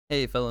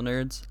Hey, fellow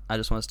nerds. I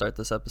just want to start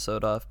this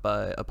episode off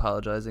by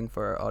apologizing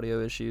for our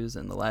audio issues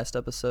in the last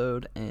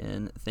episode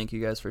and thank you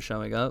guys for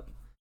showing up.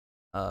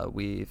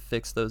 We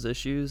fixed those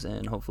issues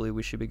and hopefully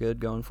we should be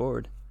good going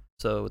forward.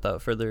 So,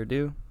 without further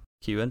ado,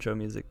 cue intro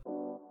music.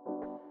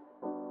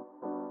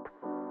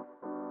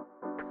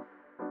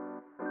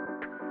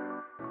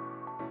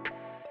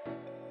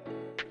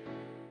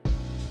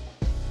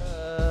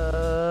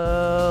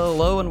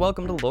 Hello and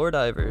welcome to Lore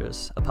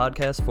Divers, a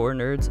podcast for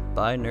nerds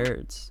by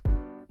nerds.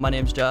 My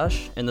name's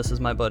Josh, and this is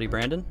my buddy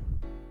Brandon.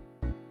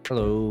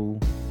 Hello.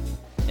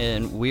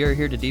 And we are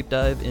here to deep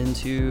dive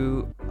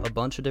into a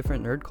bunch of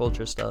different nerd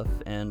culture stuff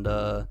and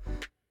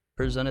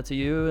present it to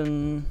you,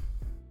 and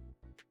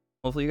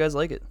hopefully you guys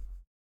like it.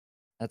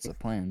 That's the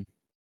plan.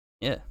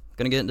 Yeah,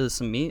 gonna get into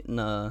some meat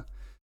and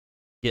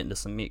get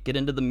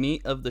into the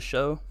meat of the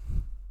show.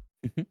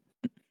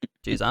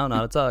 Jeez, I don't know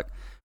how to talk.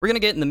 We're gonna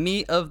get in the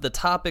meat of the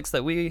topics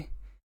that we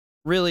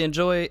really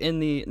enjoy in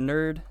the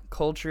nerd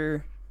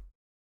culture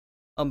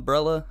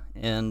umbrella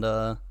and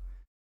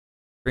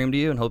bring them to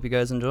you and hope you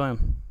guys enjoy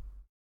them.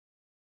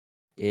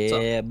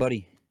 Yeah,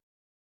 buddy.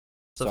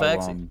 So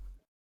Faxi.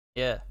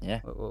 Yeah.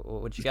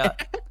 What you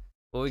got?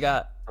 What we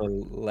got? So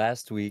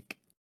last week,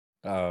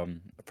 for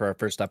our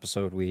first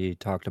episode, we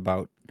talked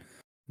about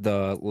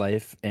the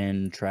life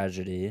and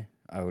tragedy,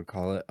 I would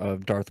call it,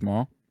 of Darth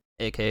Maul,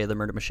 AKA the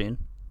Murder Machine.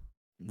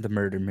 the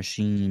murder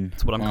machine.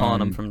 That's what I'm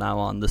calling him from now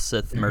on, the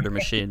Sith Murder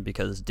Machine,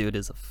 because dude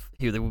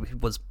he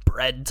was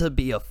bred to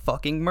be a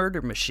fucking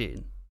murder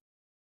machine.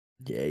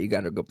 Yeah, you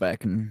gotta go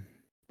back and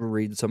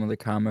read some of the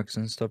comics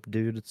and stuff,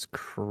 dude. It's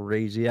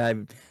crazy. I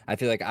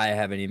feel like I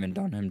haven't even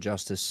done him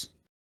justice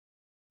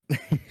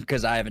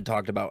because I haven't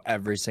talked about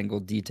every single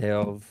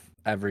detail of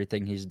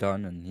everything he's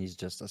done, and he's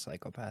just a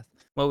psychopath.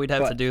 Well, we'd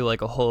have to do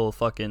like a whole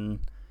fucking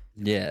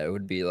it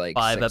would be like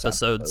 5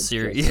 episode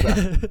series.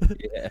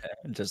 Yeah,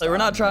 just like we're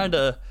not trying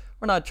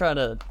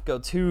to go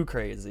too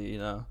crazy, you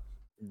know.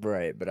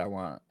 Right, but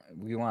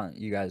we want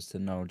you guys to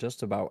know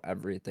just about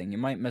everything. You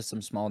might miss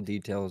some small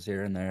details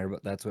here and there,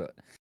 but that's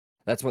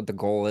what the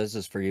goal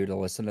is for you to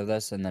listen to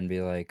this and then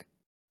be like,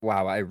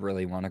 wow, I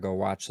really want to go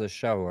watch this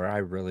show, or I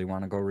really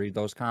want to go read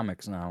those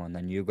comics now, and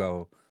then you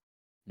go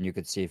and you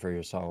could see for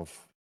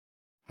yourself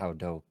how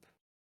dope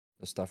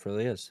the stuff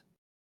really is.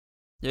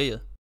 Yeah.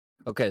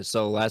 Okay,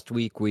 so last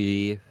week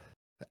we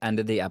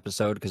ended the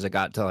episode because it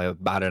got to like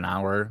about an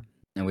hour,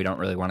 and we don't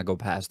really want to go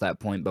past that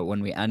point, but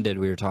when we ended,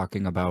 we were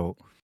talking about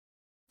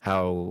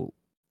how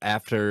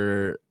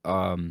after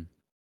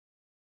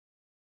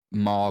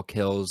Maul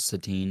kills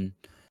Satine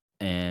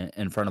and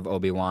in front of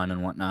Obi-Wan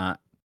and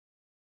whatnot,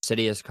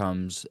 Sidious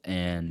comes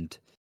and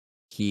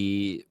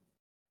he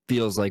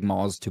feels like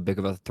Maul's too big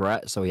of a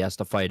threat, so he has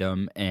to fight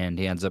him, and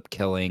he ends up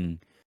killing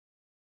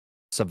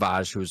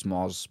Savage, who's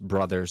Maul's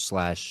brother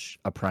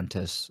 /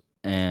 apprentice,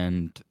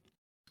 and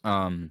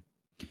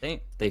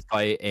they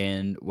fight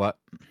and what?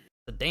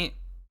 The Dant.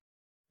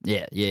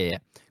 Yeah.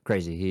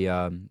 Crazy.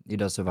 He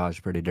does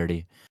Savage pretty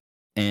dirty,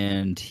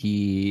 and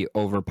he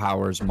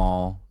overpowers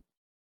Maul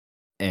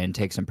and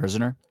takes him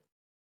prisoner.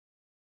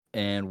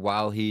 And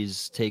while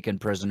he's taken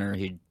prisoner,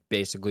 he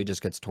basically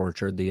just gets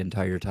tortured the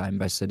entire time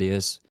by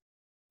Sidious,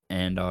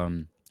 and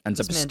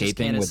ends up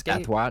escaping with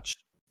Death Watch.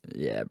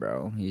 Yeah,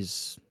 bro,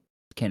 he's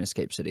can't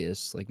escape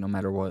Sidious. Like no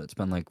matter what, it's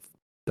been like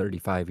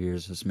 35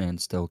 years. This man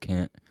still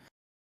can't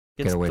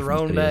get away from Sidious.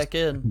 Thrown back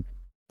in.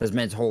 This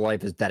man's whole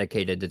life is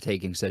dedicated to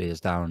taking Sidious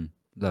down,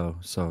 though.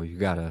 So you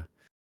gotta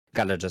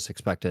just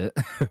expect it.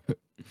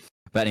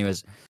 But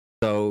anyways,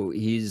 so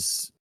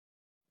he's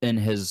in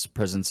his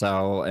prison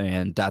cell,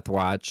 and Death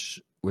Watch,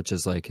 which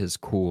is like his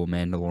cool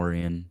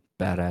Mandalorian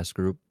badass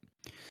group.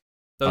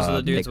 Those are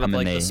the dudes with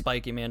like the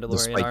spiky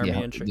Mandalorian army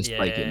and shit.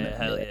 Yeah,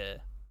 hell yeah.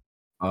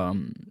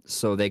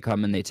 So they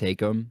come and they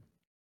take him,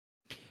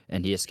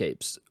 and he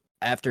escapes.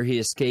 After he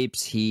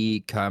escapes,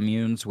 he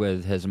communes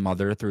with his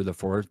mother through the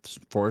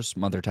Force,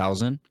 Mother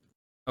Talzin.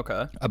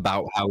 Okay.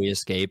 About how he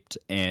escaped,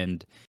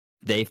 and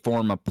they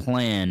form a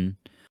plan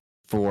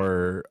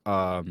for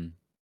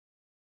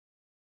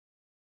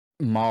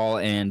Maul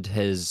and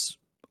his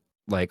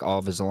all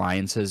of his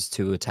alliances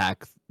to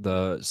attack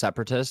the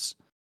Separatists.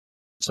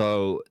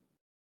 So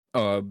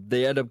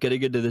they end up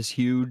getting into this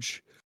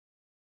huge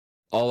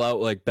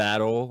all-out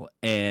battle,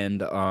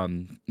 and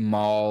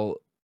Maul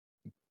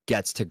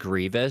gets to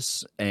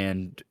Grievous,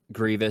 and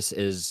Grievous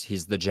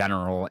he's the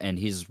general, and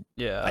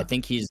I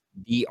think he's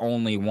the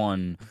only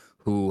one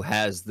who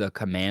has the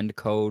command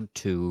code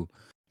to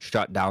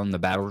shut down the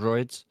battle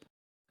droids.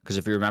 Because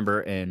if you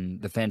remember in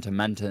the Phantom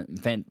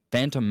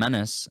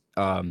Menace,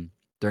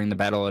 during the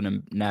battle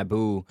in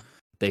Naboo,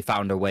 they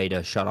found a way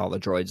to shut all the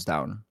droids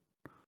down.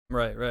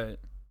 Right.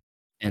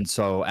 And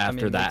so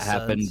after that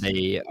happened,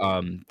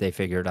 they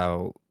figured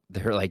out,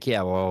 they're like,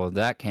 yeah, well,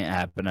 that can't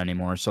happen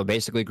anymore. So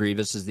basically,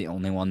 Grievous is the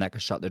only one that can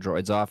shut the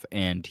droids off,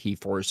 and he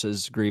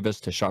forces Grievous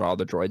to shut all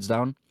the droids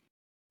down.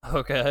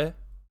 Okay.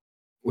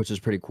 Which is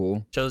pretty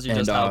cool. Shows you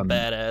just how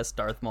badass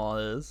Darth Maul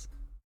is.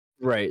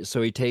 Right.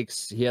 So he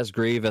has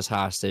Grievous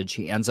hostage.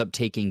 He ends up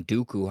taking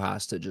Dooku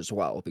hostage as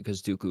well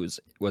because Dooku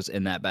was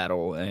in that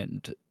battle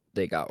and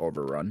they got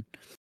overrun.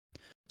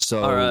 All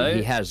So he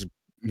right. has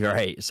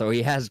right. So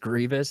he has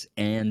Grievous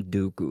and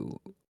Dooku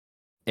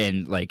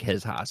in like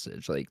his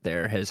hostage. Like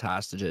they're his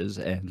hostages,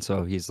 and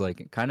so he's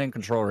like kind of in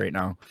control right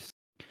now.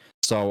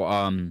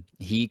 So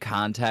he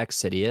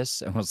contacts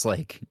Sidious and was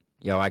like,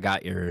 "Yo, I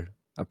got your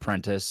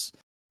apprentice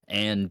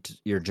and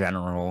your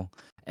general."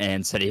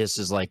 And Sidious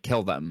is like,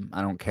 "Kill them.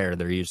 I don't care.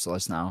 They're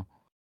useless now."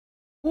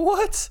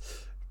 What?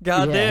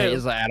 Yeah, Goddamn.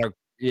 he's like,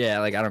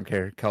 I don't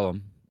care. Kill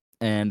them.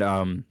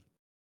 And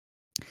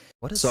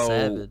What a so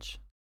savage.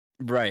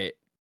 right.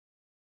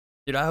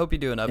 Dude, I hope you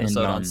do an And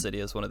episode on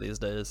Sidious one of these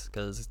days,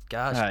 because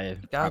gosh,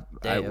 god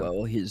I damn.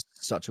 will. He's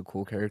such a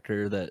cool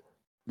character that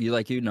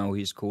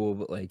he's cool,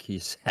 but like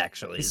he's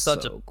actually He's such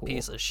a so cool.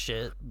 piece of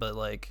shit, but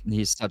like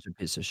He's such a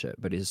piece of shit,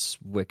 but he's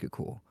wicked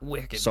cool.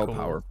 wicked So cool.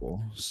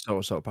 powerful.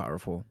 So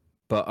powerful.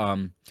 But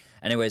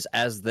anyways,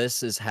 as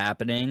this is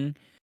happening,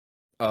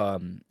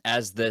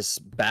 as this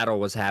battle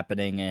was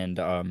happening and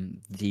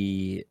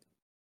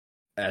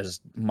as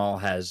Maul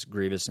has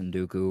Grievous and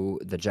Dooku,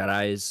 the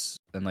Jedi's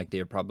and like the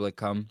Republic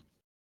come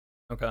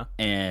Okay.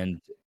 and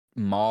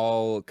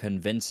Maul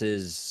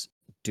convinces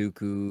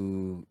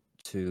Dooku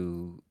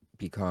to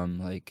become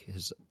like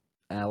his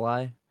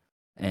ally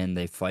and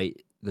they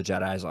fight the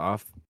Jedi's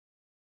off.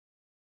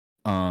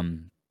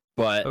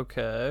 But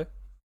Okay.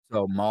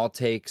 so Maul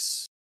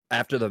takes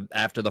after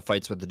the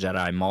fights with the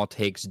Jedi, Maul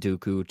takes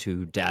Dooku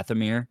to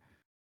Dathomir,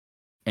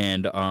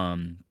 and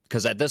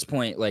because at this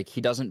point, like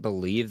he doesn't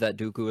believe that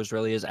Dooku is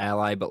really his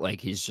ally, but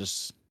like he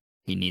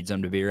needs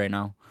him to be right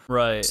now.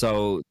 Right.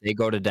 So they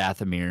go to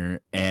Dathomir,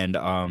 and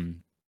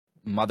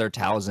Mother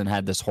Talzin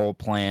had this whole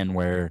plan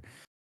where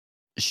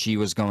she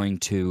was going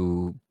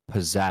to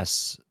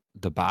possess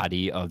the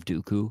body of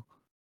Dooku,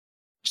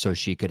 so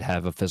she could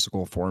have a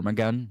physical form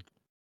again.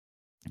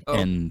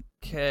 And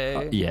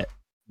Okay. yeah,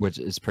 which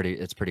is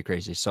it's pretty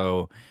crazy.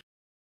 So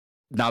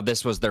now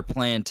this was their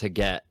plan to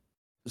get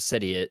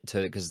Sidious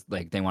to because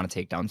like they want to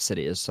take down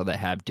Sidious, so they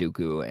have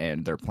Dooku,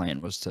 and their plan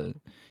was to,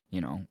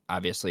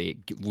 obviously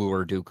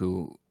lure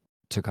Dooku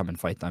to come and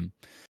fight them,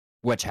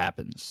 which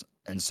happens.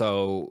 And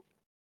so,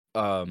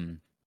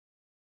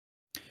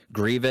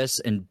 Grievous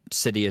and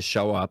Sidious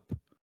show up,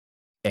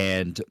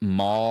 and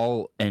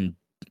Maul and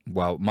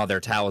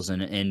Mother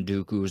Talzin in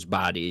Dooku's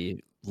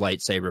body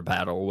lightsaber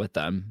battle with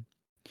them.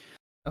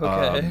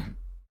 Okay.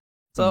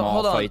 So Maul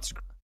hold on. fights.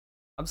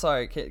 I'm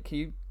sorry. Can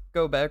you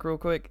go back real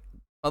quick?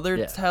 Mother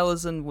Yeah.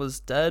 Talzin was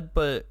dead,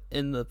 but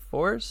in the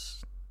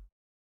Force.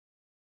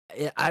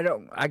 I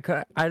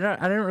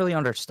didn't really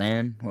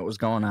understand what was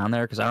going on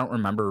there because I don't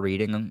remember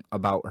reading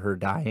about her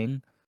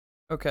dying.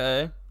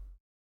 Okay.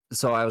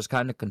 So I was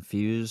kind of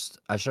confused.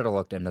 I should have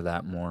looked into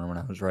that more when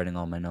I was writing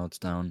all my notes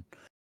down.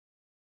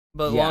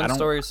 But Yeah, long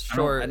story I don't,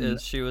 short I didn't-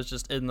 is she was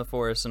just in the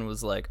Force and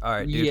was like, "All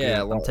right, yeah,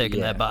 Dooku, I'm taking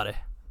that body."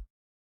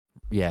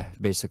 yeah,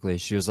 basically,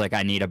 she was like,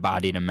 I need a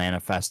body to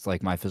manifest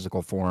like my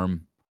physical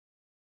form,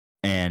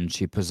 and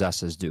she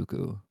possesses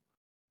Dooku.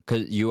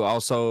 Cause you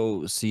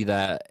also see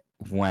that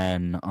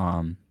when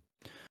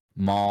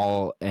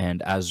Maul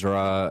and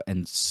Ezra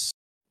and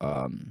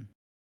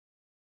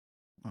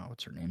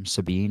what's her name?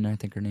 Sabine, I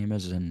think her name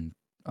is, and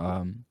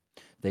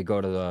they go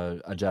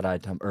to a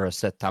Jedi temple or a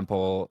Sith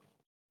temple,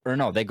 or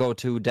no, they go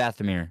to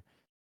Dathomir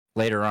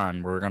later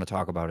on. We're gonna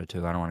talk about it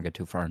too. I don't want to get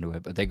too far into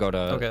it, but they go to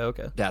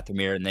Okay.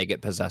 Dathomir and they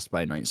get possessed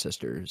by Night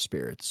Sister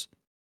spirits.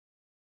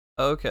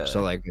 So Okay.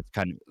 like it's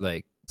kind of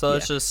like So yeah.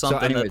 it's just So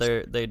something that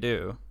anyways, they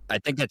do. I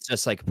think it's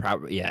just like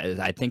probably yeah.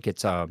 I think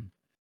it's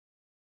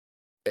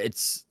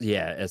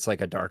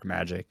like a dark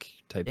magic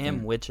type Damn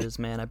thing, witches,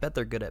 man. I bet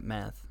they're good at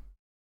math.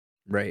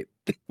 right?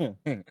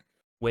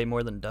 Way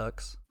more than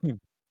ducks.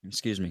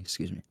 Excuse me.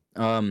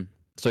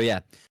 So yeah.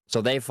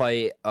 So they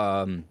fight It's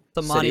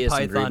a Monty Sidious and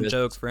Python Grievous.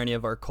 joke for any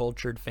of our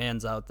cultured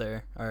fans out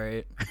there. All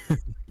right.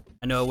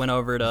 I know it went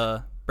over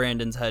to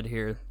Brandon's head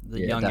here, the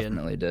Yeah, youngin.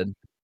 definitely did.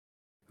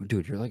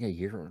 Dude, you're like 2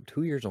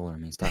 years older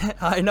than me. Stop.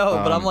 I know,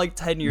 but I'm Um, like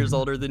 10 years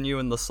older than you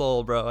in the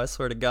soul, bro. I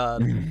swear to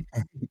God. You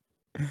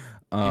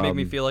make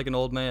me feel like an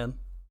old man.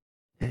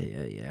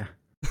 Yeah.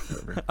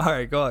 Whatever. All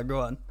right, go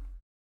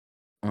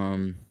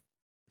on.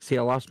 See,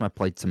 I lost my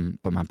plates and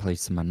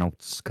my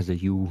notes because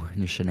of you and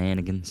your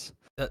shenanigans.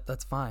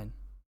 That's fine.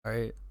 All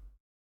right.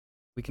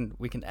 We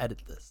can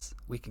edit this.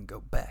 We can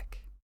go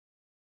back.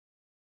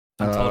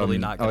 I'm totally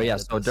not gonna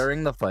edit so this.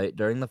 during the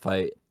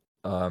fight,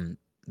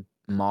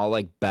 Maul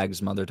like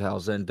begs Mother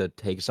Talzin to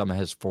take some of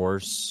his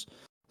force,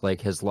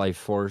 like his life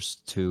force,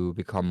 to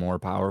become more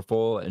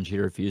powerful, and she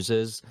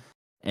refuses.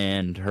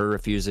 And her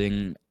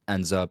refusing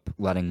ends up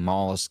letting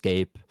Maul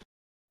escape,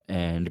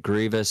 and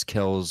Grievous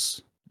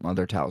kills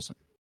Mother Talzin.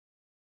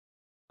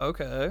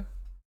 Okay.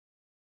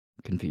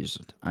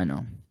 Confused, I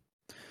know.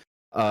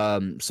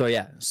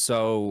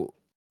 So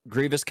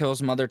Grievous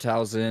kills Mother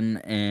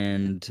Talzin,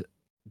 and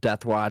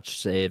Death Watch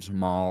saves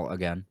Maul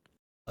again.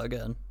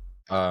 Again.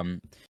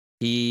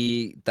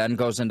 He then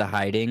goes into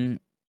hiding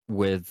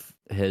with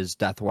his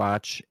Death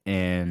Watch,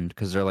 and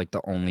because they're like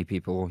the only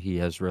people he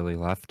has really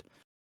left,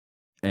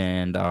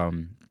 and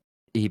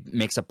he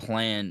makes a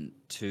plan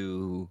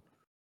to.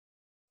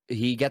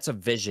 He gets a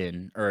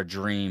vision or a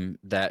dream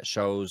that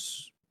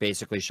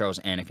basically shows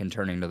Anakin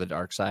turning to the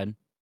dark side.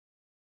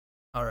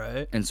 All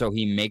right. And so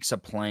he makes a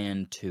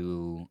plan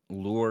to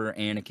lure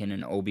Anakin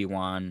and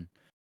Obi-Wan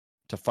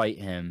to fight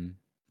him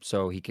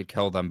so he could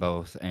kill them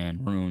both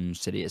and ruin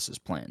Sidious's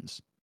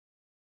plans.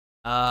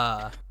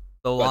 Ah,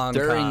 the But long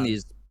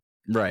during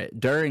con.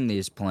 during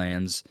these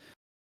plans,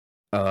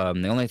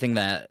 the only thing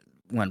that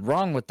went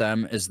wrong with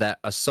them is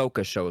that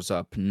Ahsoka shows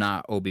up,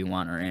 not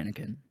Obi-Wan or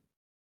Anakin.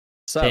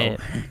 So,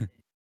 Damn,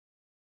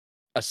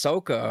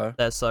 Ahsoka,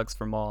 that sucks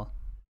for Maul.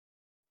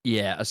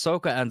 yeah,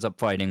 Ahsoka ends up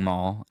fighting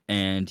Maul,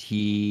 and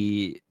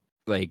he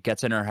like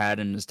gets in her head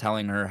and is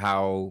telling her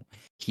how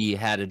he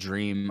had a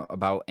dream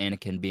about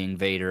Anakin being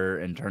Vader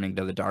and turning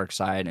to the dark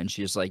side, and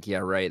she's like, "Yeah,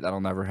 right,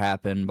 that'll never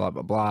happen." Blah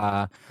blah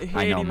blah. He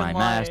I ain't know even my lying.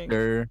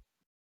 master.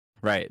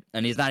 Right,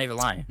 and he's not even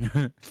lying.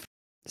 Damn.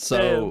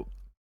 So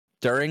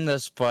during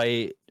this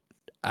fight,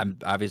 I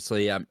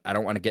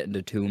don't want to get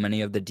into too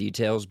many of the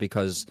details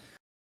because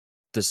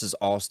this is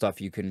all stuff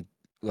you can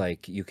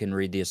read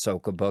the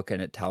Ahsoka book and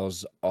it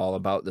tells all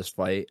about this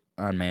fight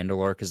on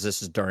Mandalore because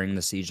this is during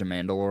the Siege of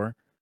Mandalore.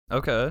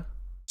 Okay.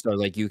 So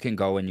like you can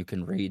go and you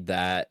can read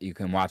that, you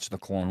can watch the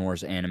Clone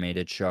Wars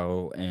animated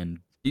show and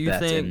Do you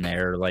that's in think?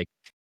 there. Like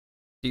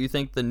Do you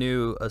think the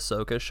new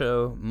Ahsoka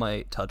show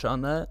might touch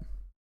on that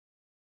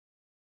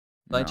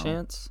by no,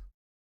 chance?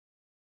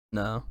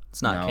 No,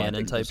 it's not no, I canon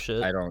think type this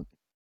shit. I don't.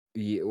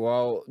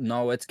 Well,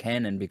 no, it's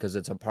canon because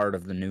it's a part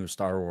of the new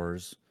Star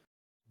Wars.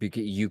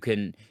 Because you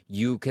can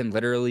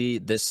literally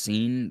this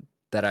scene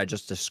that I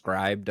just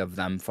described of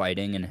them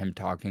fighting and him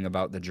talking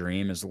about the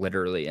dream is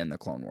literally in the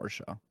Clone Wars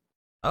show.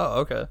 Oh,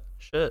 okay.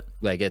 Shit.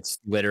 Like it's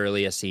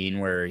literally a scene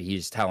where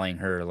he's telling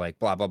her like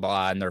blah blah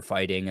blah and they're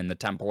fighting and the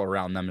temple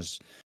around them is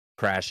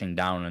crashing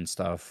down and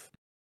stuff.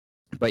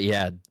 But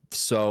yeah,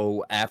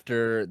 so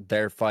after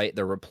their fight,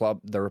 the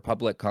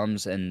Republic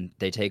comes and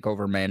they take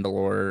over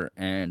Mandalore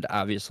and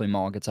obviously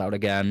Maul gets out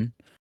again.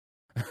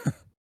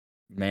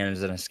 Man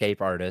is an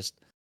escape artist.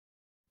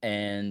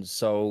 And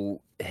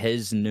so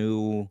his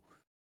new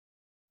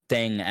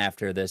thing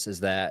after this is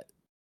that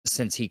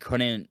since he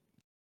couldn't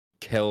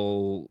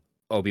kill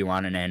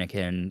Obi-Wan and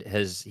Anakin,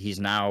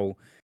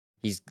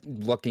 he's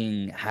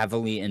looking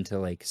heavily into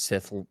like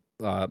Sith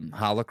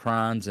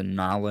holocrons and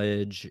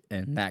knowledge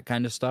and that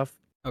kind of stuff.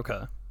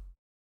 Okay.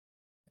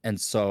 And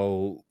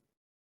so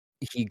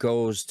he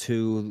goes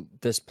to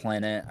this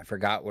planet, I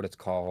forgot what it's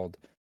called,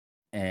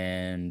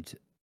 and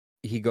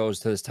he goes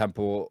to this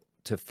temple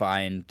to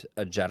find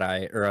a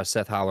Jedi or a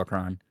Sith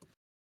holocron.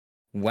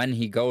 When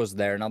he goes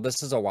there, now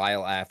this is a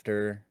while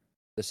after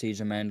the Siege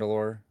of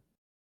Mandalore.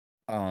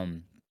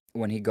 Um,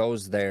 when he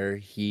goes there,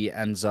 he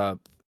ends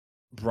up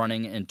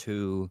running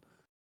into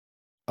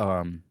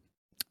um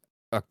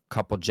a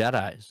couple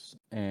Jedis,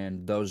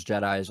 and those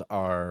Jedis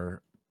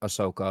are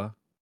Ahsoka,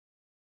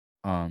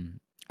 um,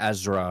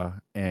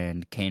 Ezra,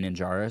 and Kanan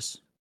Jarrus.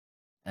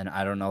 And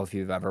I don't know if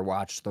you've ever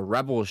watched the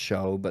Rebels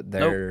show, but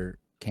Nope.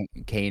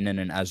 Kanan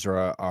and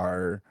Ezra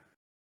are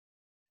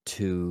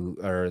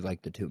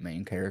like the two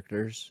main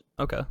characters.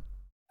 Okay.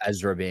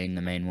 Ezra being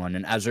the main one,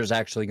 and Ezra's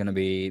actually going to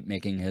be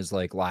making his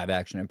like live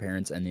action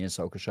appearance in the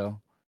Ahsoka show.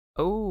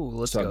 Oh,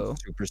 let's So I'm go.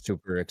 super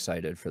super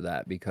excited for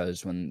that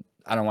because when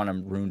I don't want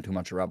to ruin too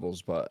much of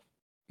Rebels, but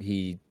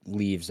he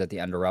leaves at the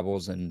end of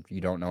Rebels, and you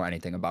don't know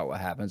anything about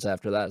what happens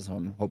after that.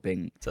 So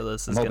So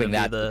this I'm is gonna hoping be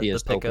that's what the the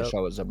Ahsoka pickup.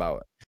 show is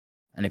about.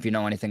 And if you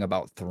know anything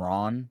about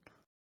Thrawn,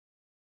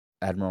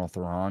 Admiral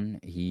Thrawn,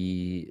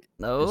 I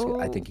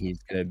No, think he's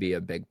gonna be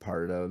a big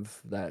part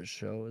of that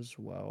show as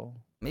well.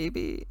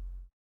 maybe.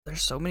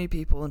 There's so many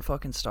people in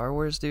fucking Star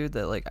Wars, dude,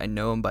 that like I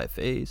know him by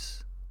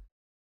face.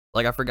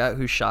 Like I forgot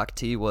who Shock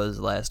T was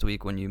last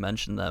week when you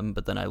mentioned them,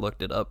 but then I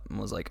looked it up and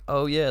was like,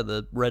 oh yeah,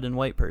 the red and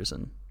white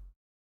person.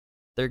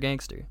 They're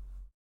gangster.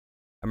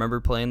 I remember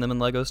playing them in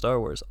Lego Star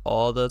Wars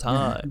all the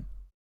time.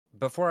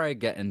 Before I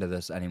get into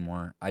this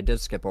anymore, I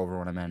did skip over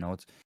one of my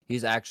notes.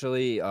 He's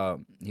actually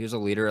he was a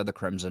leader of the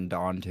Crimson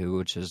Dawn too,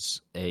 which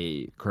is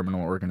a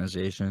criminal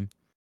organization.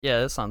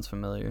 Yeah, that sounds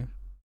familiar.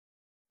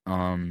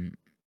 Um,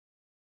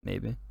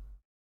 Maybe.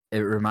 it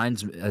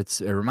reminds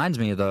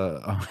me of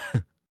the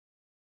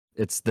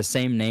it's the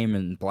same name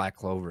in Black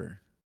Clover.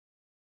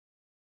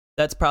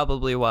 That's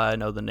probably why I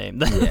know the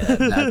name.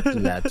 Yeah,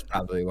 that's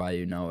probably why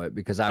you know it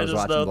because I I was just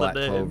watching know the Black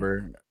name.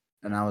 Clover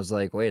and I was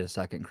like, wait a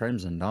second,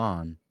 Crimson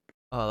Dawn.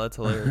 Oh, that's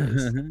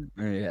hilarious.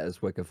 Yeah,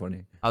 it's wicked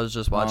funny. I was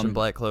just watching Um,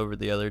 Black Clover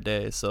the other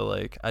day, so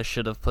like I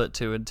should have put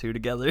two and two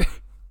together.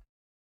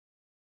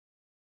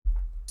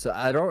 so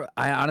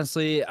I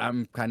honestly,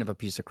 I'm kind of a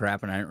piece of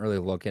crap and I didn't really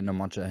look into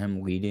much of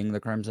him leading the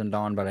Crimson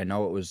Dawn, but I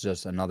know it was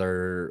just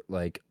another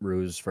like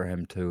ruse for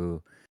him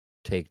to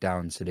take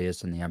down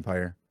Sidious and the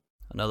Empire.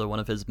 Another one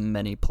of his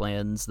many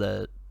plans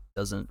that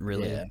doesn't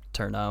really Yeah.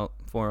 turn out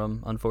for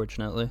him,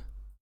 unfortunately.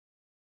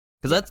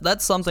 Because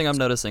that's something I'm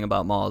noticing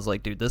about Maul is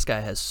like, dude, this guy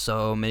has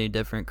so many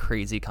different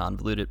crazy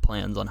convoluted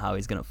plans on how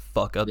he's gonna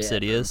fuck up Yeah, bro.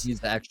 Sidious,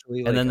 He's actually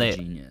and like then a they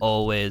genius.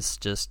 always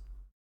just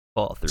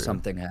fall through.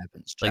 Something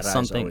happens. Like Jedi's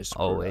something always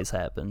screwed up. always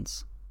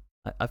happens.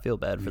 I feel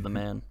bad for the Mhm.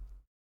 man.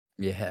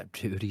 Yeah,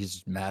 dude,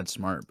 he's mad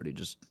smart, but he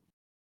just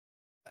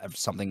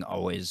something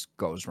always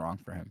goes wrong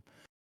for him.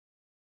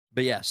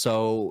 But yeah,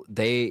 so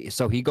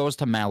he goes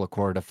to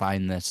Malachor to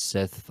find this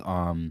Sith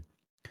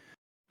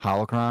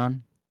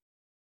holocron.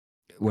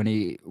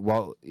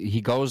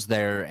 He goes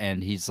there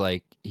and he's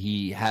like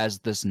he has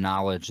this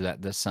knowledge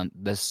that this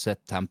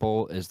Sith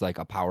temple is like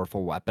a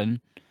powerful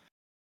weapon.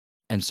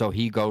 And so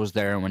he goes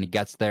there, and when he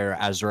gets there,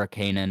 Ezra,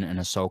 Kanan, and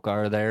Ahsoka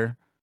are there.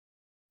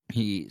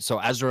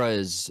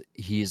 Ezra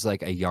he's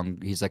like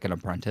he's like an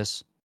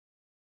apprentice.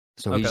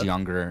 So he's Okay,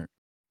 younger.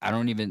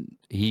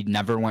 He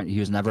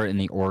was never in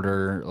the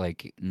order,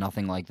 like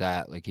nothing like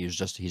that. Like he's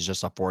just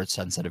a force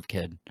sensitive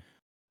kid.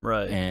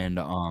 right.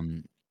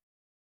 And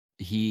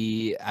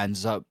he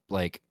ends up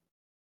like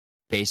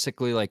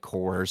basically like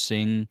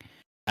coercing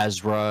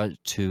Ezra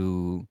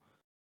to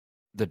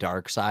the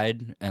dark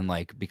side and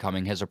like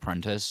becoming his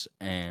apprentice.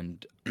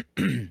 And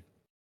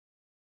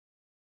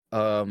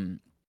um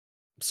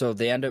so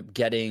they end up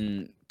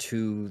getting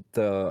to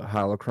the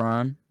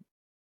holocron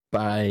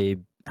by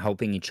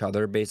helping each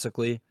other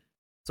basically.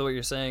 So what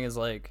you're saying is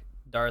like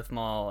Darth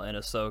Maul and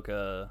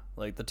Ahsoka,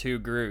 like the two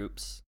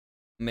groups,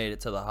 made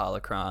it to the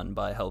holocron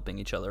by helping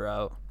each other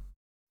out.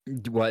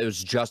 Well, it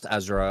was just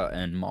Ezra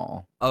and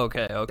Maul.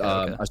 Okay, okay,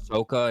 okay.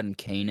 Ahsoka and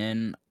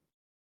Kanan,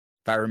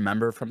 if I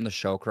remember from the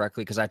show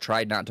correctly, because I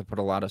tried not to put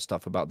a lot of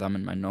stuff about them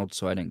in my notes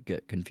so I didn't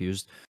get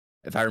confused.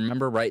 If I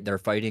remember right, they're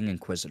fighting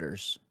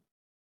Inquisitors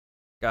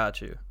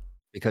Got you.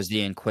 because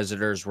the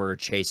Inquisitors were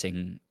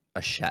chasing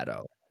a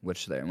shadow,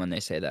 which when they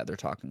say that they're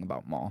talking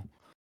about Maul.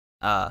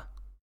 Ah,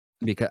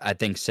 Because I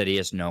think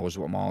Sidious knows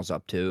what Maul's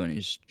up to, and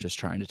he's just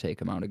trying to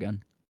take him out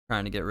again.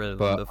 trying to get rid of him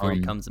But before he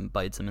comes and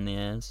bites him in the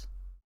ass.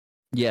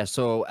 yeah,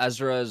 so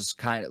Ezra's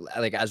kind of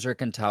like Ezra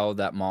can tell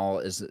that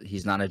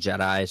he's not a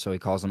Jedi, so he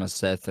calls him a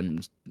Sith,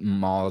 and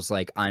Maul's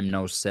like, I'm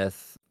no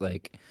Sith,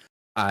 like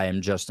I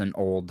am just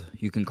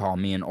you can call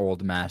me an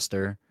old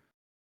master.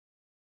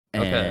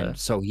 Okay. And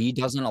so he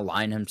doesn't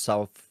align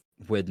himself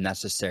with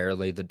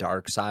necessarily the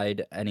dark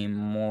side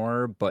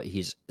anymore, but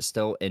he's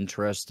still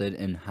interested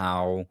in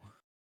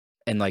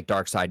like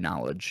dark side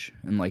knowledge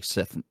and like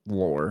Sith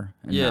lore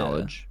and Yeah.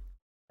 knowledge.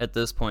 At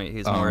this point,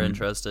 he's more Um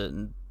interested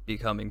in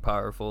becoming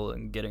powerful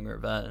and getting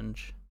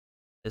revenge.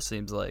 It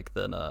seems like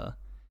than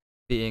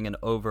being an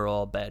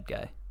overall bad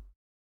guy.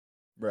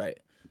 Right.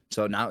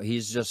 So now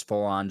he's just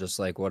full on, just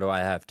like, what do I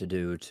have to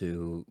do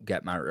to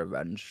get my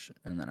revenge?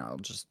 And then I'll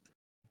just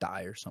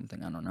die or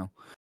something. I don't know.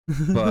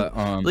 But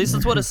At least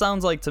that's what it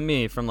sounds like to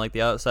me from like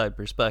the outside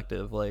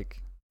perspective.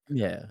 Like,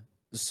 yeah.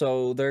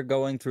 So they're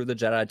going through the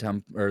Jedi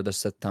temple or the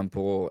Sith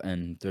temple,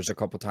 and there's a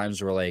couple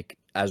times where like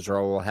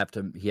Ezra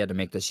he had to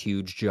make this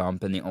huge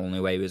jump, and the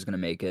only way he was gonna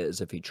make it is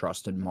if he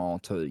trusted Maul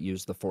to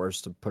use the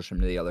Force to push him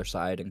to the other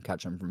side and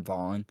catch him from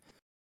falling.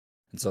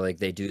 And so like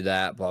they do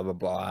that, blah blah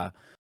blah,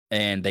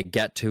 and they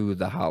get to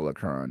the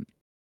holocron.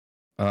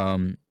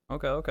 Um,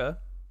 okay.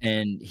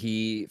 and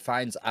he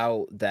finds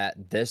out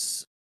that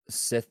this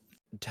Sith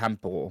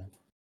temple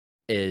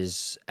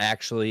is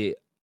actually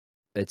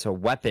it's a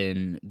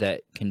weapon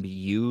that can be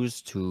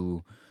used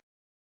to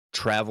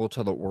travel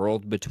to the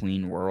world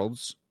between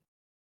worlds,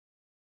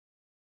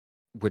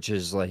 which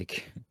is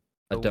like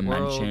a The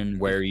world. dimension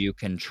where you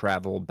can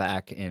travel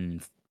back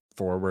and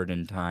forward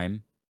in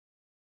time.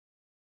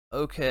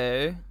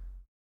 Okay.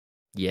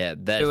 Yeah,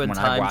 that's Doing when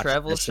I time watched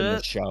travel this in the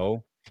shit?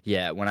 show.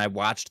 Yeah, when I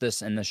watched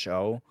this in the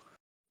show,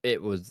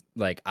 it was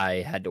like I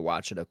had to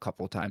watch it a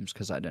couple times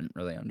because I didn't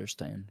really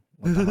understand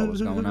what the hell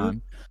was going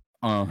on.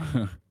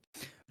 Um,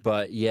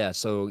 but yeah,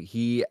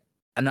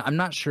 and I'm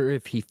not sure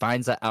if he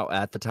finds that out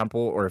at the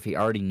temple or if he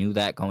already knew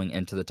that going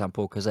into the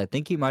temple, because I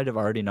think he might have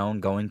already known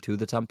going to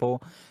the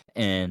temple,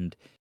 and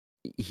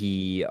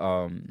he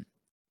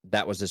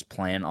that was his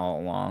plan all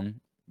along,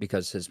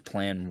 because his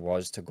plan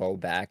was to go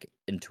back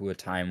into a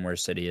time where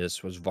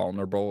Sidious was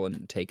vulnerable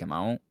and take him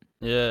out.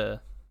 Yeah.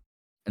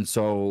 And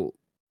so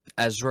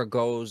Ezra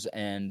goes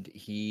and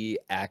he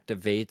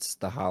activates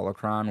the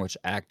holocron, which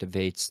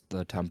activates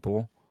the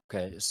temple.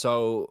 Okay,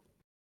 so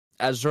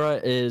Ezra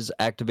is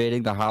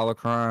activating the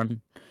holocron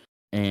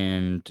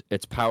and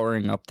it's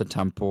powering up the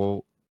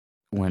temple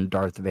when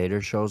Darth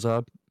Vader shows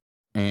up.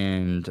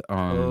 And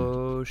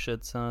Oh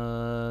shit,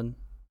 son.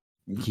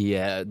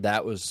 yeah,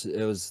 it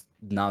was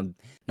now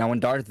when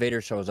Darth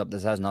Vader shows up,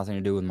 this has nothing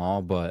to do with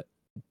Maul, but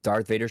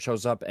Darth Vader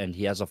shows up and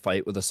he has a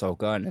fight with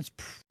Ahsoka, and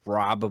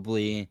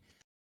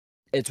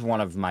it's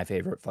one of my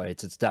favorite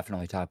fights. It's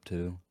definitely top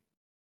 2.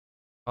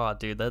 Oh,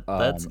 dude,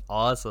 that's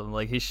awesome.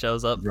 Like he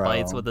shows up,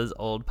 fights Bro, with his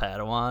old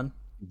Padawan.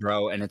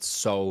 and it's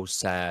so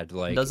sad.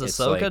 Like Does it's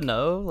Ahsoka like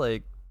know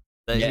like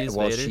that yeah, he's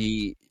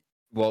Vader?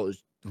 well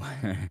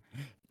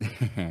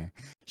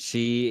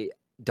she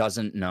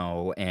doesn't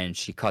know, and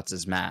she cuts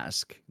his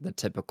mask, the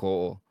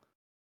typical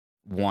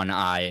one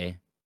eye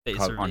Face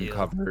reveal.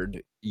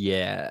 uncovered.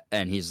 Yeah,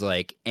 and he's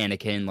like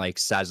Anakin like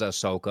says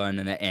Ahsoka in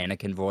an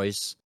Anakin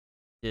voice.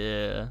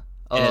 Yeah.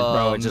 And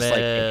bro, Oh it just like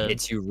it man.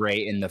 hits you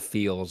right in the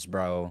feels,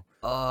 bro.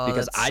 Oh,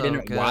 Because that's I so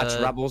didn't watch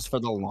good. Rebels for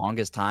the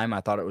longest time.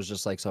 I thought it was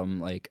just like some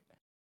like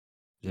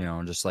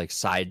just like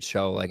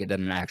sideshow, like it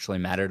didn't actually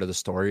matter to the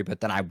story. But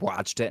then I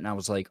watched it and I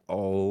was like,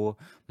 oh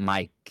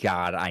my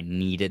god, I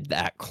needed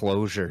that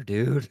closure,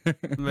 dude.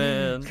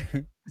 Man.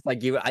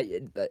 Like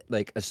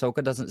like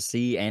Ahsoka doesn't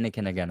see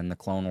Anakin again in the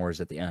Clone Wars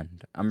at the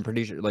end. I'm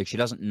pretty sure, like she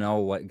doesn't know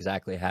what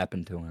exactly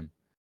happened to him.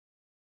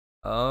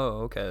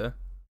 Oh, okay.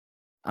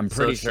 I'm So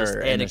pretty it's just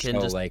sure in the Anakin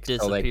show, just like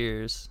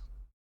disappears.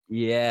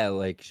 yeah,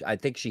 like I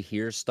think she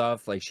hears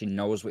stuff, like she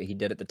knows what he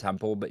did at the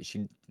temple, but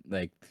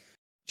like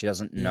she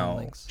doesn't know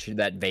Younglings.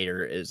 that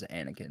Vader is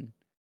Anakin.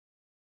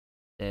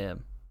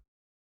 Damn.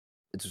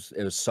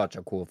 It was such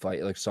a cool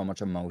fight, like so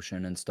much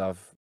emotion and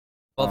stuff.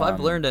 Well, if I've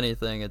Um, learned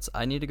anything, it's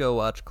I need to go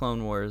watch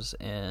Clone Wars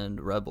and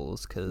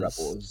Rebels because it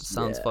Rebels,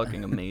 sounds yeah.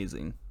 fucking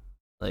amazing.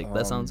 Like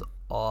that sounds Um,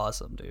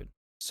 awesome, dude.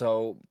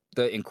 so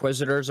the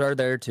Inquisitors are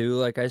there too,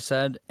 like I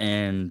said,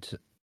 and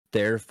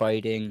they're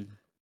fighting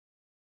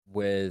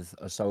with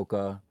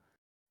Ahsoka.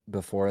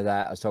 Before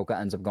that, Ahsoka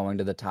ends up going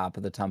to the top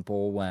of the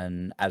temple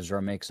when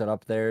Ezra makes it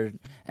up there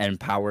and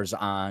powers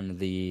on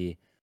the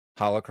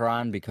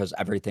holocron because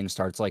everything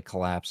starts like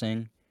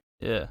collapsing.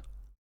 Yeah.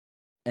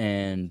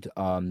 And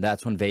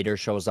that's when Vader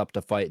shows up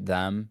to fight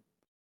them.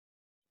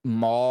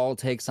 Maul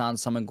takes on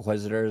some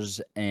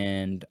Inquisitors,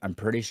 and I'm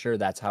pretty sure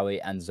that's how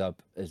he ends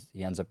up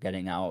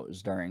getting out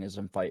is during his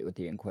fight with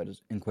the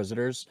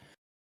Inquisitors.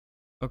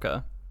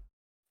 Okay.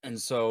 And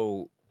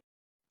so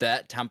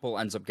that temple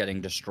ends up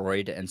getting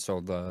destroyed, and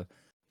so the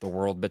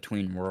world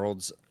between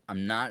worlds.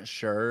 I'm not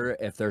sure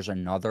if there's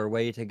another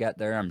way to get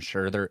there. I'm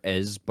sure there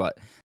is, but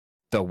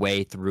the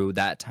way through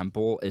that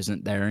temple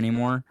isn't there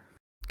anymore.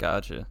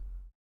 Gotcha.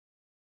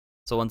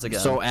 So once again,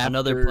 So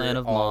another plan after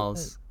of all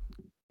Maul's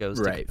goes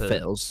to right kaput.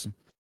 fails.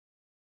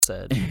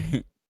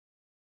 Said.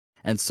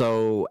 And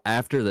so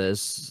after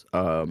this,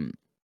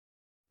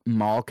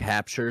 Maul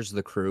captures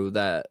the crew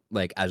that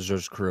like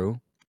Ezra's crew,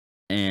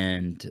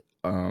 and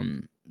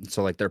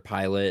so like their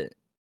pilot,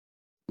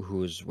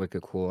 who's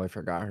wicked cool, I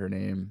forgot her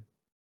name,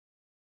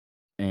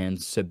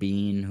 and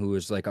Sabine, who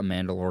is like a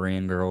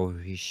Mandalorian girl,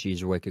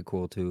 she's wicked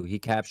cool too. He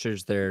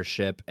captures their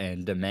ship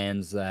and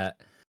demands that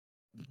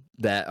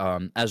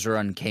Ezra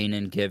and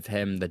Kanan give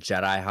him the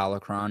Jedi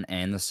holocron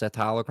and the Sith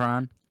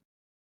holocron.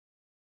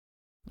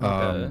 Okay.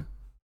 Um,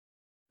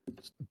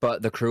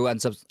 but the crew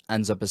ends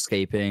up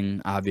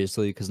escaping,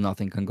 obviously, because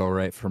nothing can go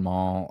right for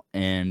Maul.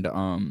 And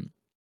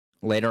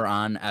later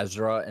on,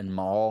 Ezra and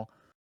Maul,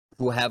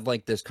 who have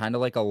like this kind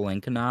of like a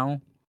link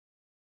now,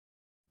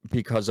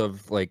 because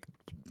of like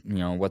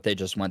what they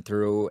just went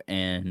through,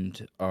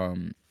 and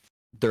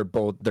they're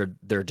both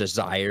their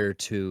desire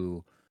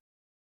to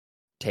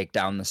take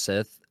down the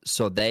Sith.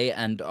 So they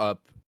end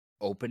up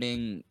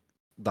opening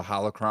the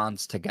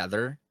holocrons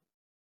together.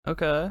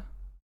 Okay.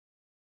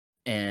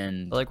 I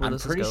And like where I'm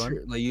this is pretty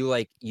going.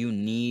 sure you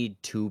need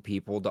two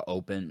people to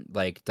open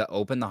the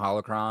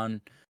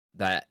holocron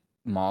that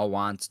Maul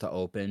wants to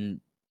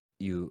open.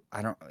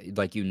 I don't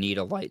like you need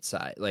a light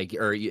side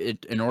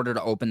in order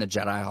to open the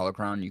Jedi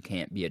holocron, you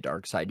can't be a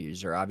dark side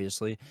user,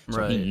 obviously.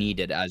 So he Right.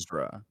 needed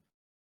Ezra.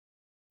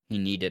 He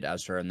needed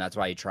Ezra, and that's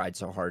why he tried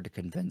so hard to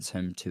convince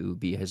him to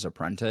be his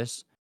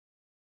apprentice.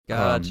 And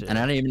I Gotcha.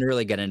 didn't even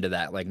really get into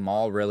that. Like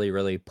Maul really,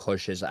 really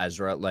pushes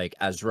Ezra. Like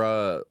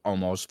Ezra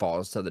almost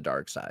falls to the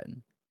dark side,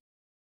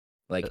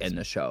 like Because in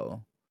the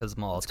show.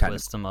 Maul It's kind of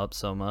twists him up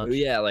so much.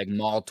 yeah, like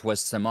Maul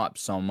twists him up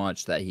so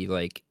much that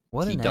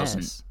What he an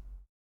doesn't. ass.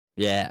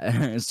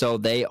 Yeah, so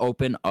they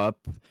open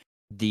up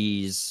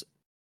these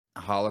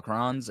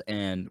holocrons,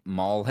 and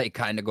Maul like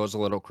kind of goes a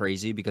little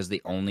crazy because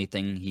the only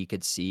thing he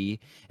could see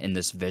in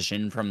this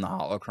vision from the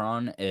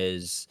holocron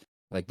is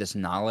like this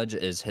knowledge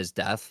is his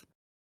death.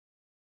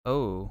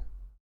 Oh.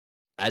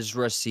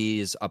 Ezra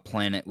sees a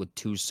planet with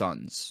two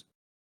suns.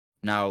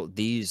 Now,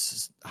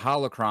 these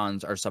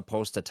holocrons are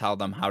supposed to tell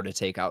them how to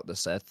take out the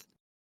Sith.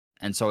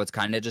 And so it's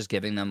kind of just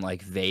giving them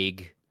like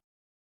vague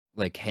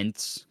like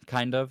hints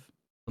kind of.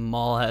 The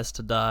Maul has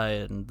to die,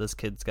 and this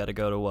kid's got to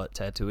go to what?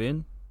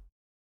 Tatooine?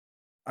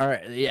 All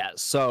right, yeah.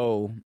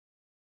 So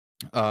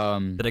Did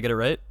I get it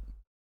right?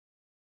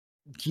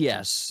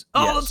 yes,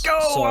 Oh, let's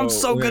yes. go! I'm So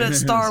so good at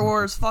Star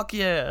Wars. Fuck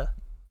yeah.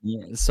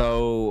 yeah,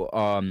 so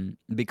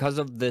because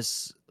of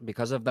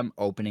them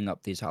opening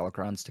up these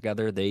holocrons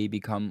together, they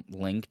become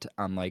linked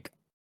on like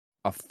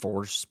a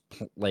force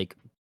like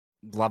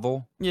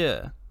level.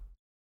 Yeah.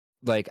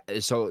 Like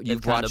so They've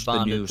you've kind of watched the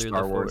bonded new through the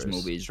Star Wars Force.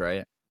 movies,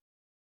 right?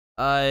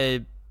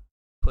 I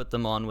put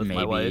them on with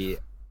my Maybe. wife.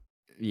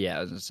 Yeah,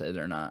 I was gonna say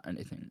they're not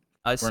anything.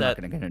 I We're not sat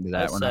gonna get into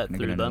I that. We're not sat gonna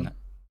get through into them. that.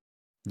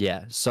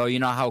 Yeah. So you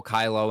know how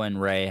Kylo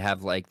and Rey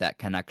have like that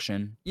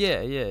connection?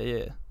 Yeah, yeah,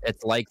 yeah.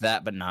 It's like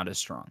that, but not as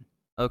strong.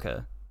 Okay.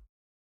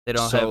 They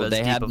don't have So as they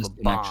deep have of this a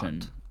bond.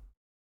 connection.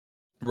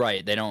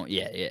 Right. They don't.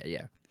 Yeah. Yeah.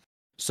 Yeah.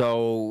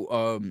 So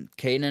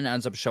Kanan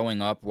ends up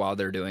showing up while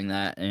they're doing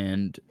that,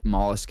 and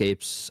Maul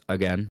escapes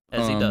again.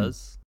 As he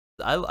does.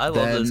 I love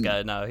this then-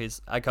 guy now.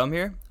 I come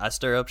here, I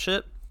stir up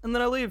shit, and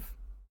then I leave.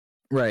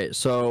 Right.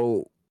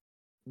 So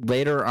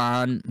later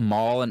on,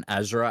 Maul and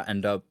Ezra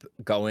end up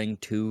going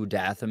to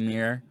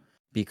Dathomir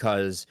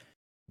because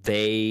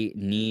they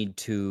need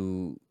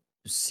to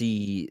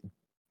see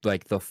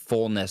like the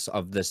fullness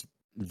of this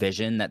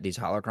vision that these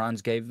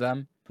holocrons gave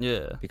them,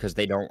 Yeah. because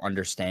they don't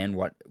understand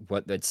what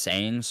it's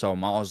saying. So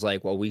Maul's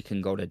like, well, we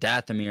can go to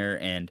Dathomir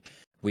and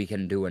we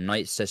can do a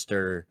Night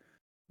Sister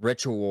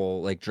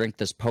ritual, like drink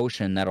this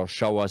potion that'll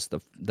show us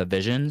the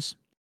visions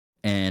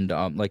and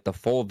like the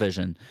full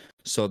vision.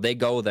 So they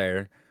go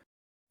there.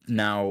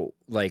 Now,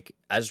 like,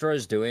 Ezra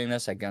is doing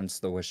this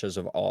against the wishes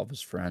of all of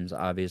his friends,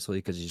 obviously,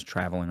 because he's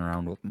traveling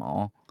around with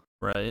Maul,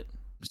 Right.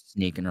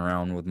 sneaking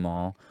around with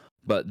Maul.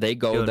 But they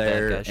go Doing bad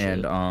there guy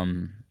shit.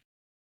 and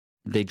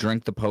they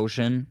drink the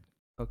potion.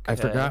 Okay. I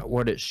forgot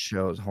what it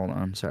shows. Hold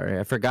on, sorry.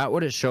 I forgot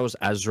what it shows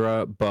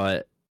Ezra,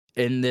 but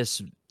in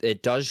this,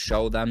 it does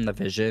show them the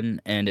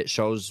vision, and it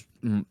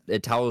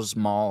tells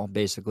Maul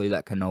basically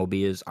that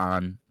Kenobi is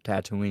on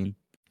Tatooine.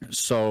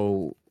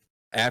 So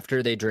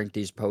after they drink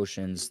these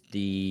potions,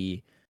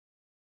 the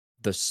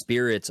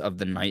spirits of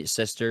the Night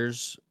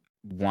Sisters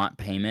want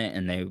payment,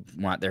 and they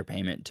want their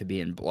payment to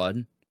be in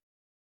blood.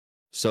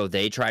 So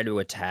they try to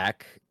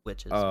attack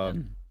Witches.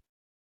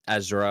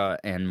 Ezra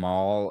and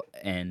Maul,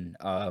 and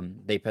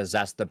they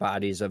possess the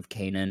bodies of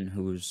Kanan,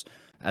 who's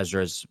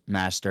Ezra's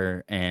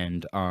master,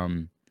 and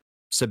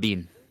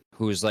Sabine,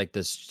 who's like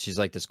this. She's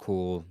like this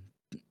cool,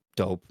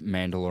 dope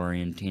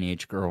Mandalorian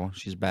teenage girl.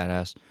 She's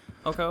badass.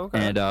 Okay.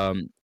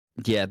 And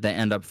yeah, they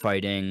end up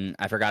fighting.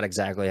 I forgot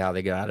exactly how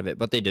they get out of it,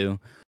 but they do.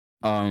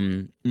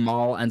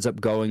 Maul ends up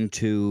going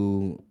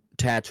to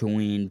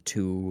Tatooine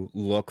to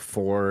look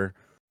for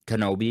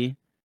Kenobi.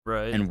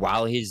 Right. And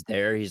while he's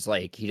there, he's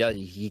like,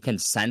 he can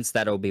sense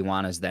that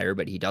Obi-Wan is there,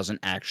 but he doesn't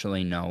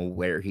actually know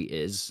where he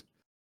is.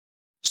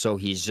 So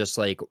he's just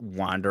like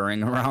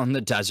wandering around the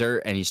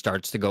desert, and he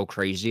starts to go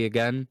crazy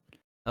again.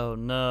 Oh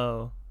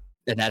no.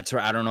 And that's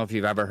where, I don't know if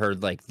you've ever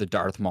heard like the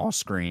Darth Maul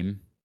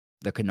scream,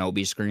 the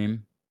Kenobi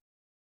scream.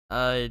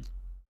 I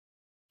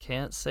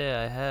can't say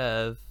I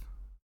have.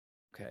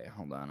 Okay,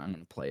 hold on. I'm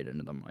gonna play it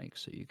into the mic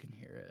so you can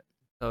hear it.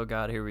 Oh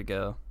god, here we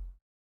go.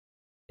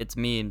 It's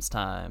memes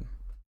time.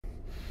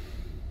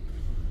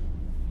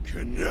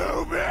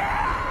 Kenobi!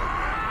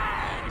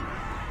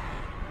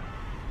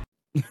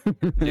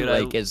 Dude,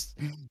 like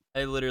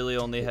I literally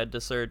only had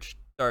to search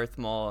Darth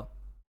Maul,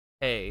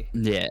 hey,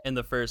 yeah, and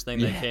the first thing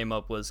that came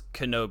up was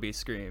Kenobi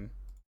scream.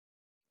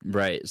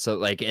 right. So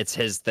like it's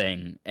his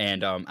thing,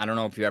 and I don't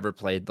know if you ever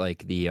played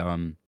like the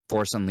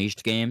Force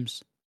Unleashed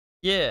games.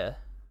 Yeah.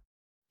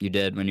 You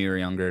did when you were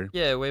younger.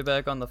 Yeah, way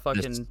back on the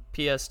fucking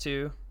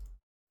PS2.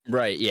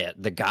 Right, yeah.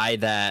 The guy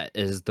that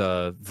is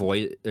the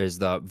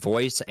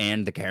voice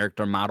and the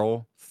character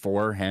model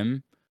for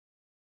him,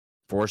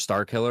 for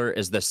Starkiller,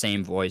 is the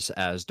same voice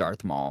as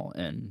Darth Maul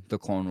in the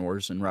Clone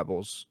Wars and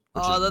Rebels.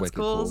 Which Oh, is that's wicked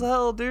cool as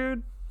hell,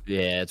 dude.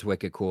 Yeah, it's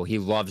wicked cool. He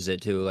loves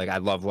it too. Like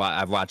I've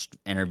watched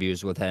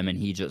interviews with him, and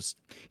he's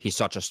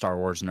such a Star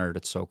Wars nerd.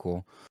 It's so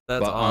cool.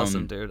 That's But,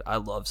 awesome, dude. I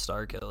love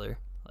Starkiller.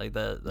 Like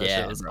that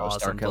yeah, shit was bro,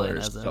 awesome Starkiller playing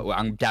is as him. so.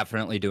 I'm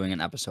definitely doing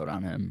an episode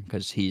on him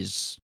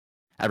because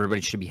everybody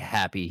should be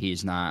happy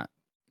he's not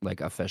like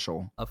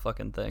official. A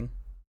fucking thing.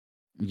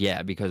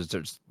 Yeah, because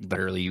there's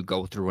literally you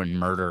go through and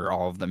murder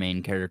all of the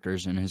main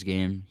characters in his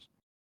games.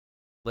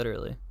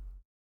 Literally.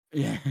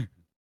 Yeah.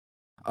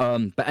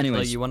 But anyways,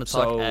 Like you want to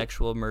talk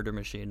actual murder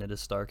machine, it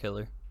is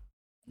Starkiller.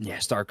 Yeah,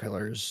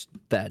 Starkiller's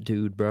that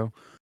dude, bro.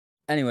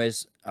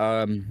 Anyways,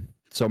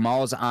 so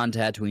Maul's on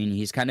Tatooine.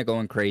 He's kind of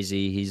going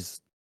crazy.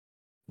 He's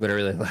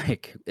literally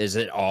like, is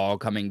it all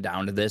coming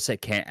down to this?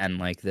 It can't end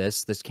like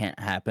this. This can't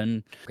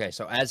happen. Okay,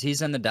 so as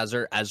he's in the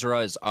desert, Ezra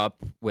is up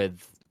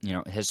with,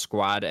 his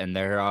squad, and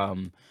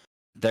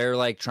they're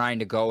like trying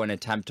to go and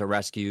attempt to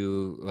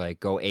rescue, like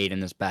go aid in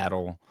this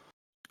battle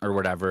or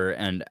whatever.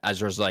 And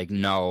Ezra's like,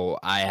 no,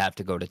 I have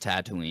to go to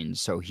Tatooine.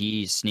 So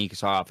he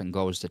sneaks off and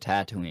goes to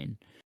Tatooine.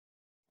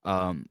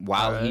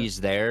 While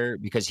he's there,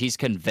 because he's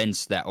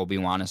convinced that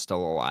Obi-Wan is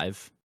still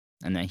alive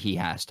and that he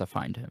has to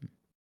find him.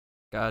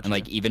 Gotcha. And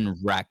like even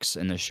Rex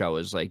in the show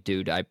is like,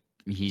 dude,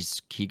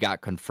 he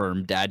got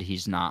confirmed dead.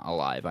 He's not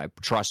alive.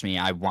 Trust me,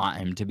 I want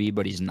him to be,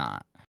 but he's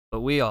not.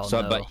 But we all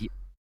know.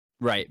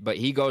 But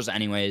he goes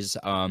anyways.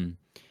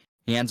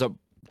 He ends up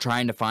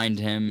trying to find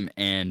him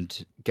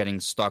and getting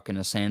stuck in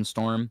a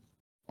sandstorm,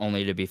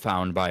 only to be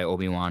found by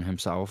Obi-Wan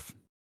himself.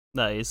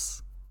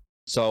 Nice.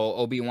 So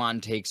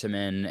Obi-Wan takes him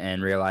in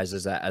and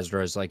realizes that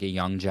Ezra is like a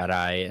young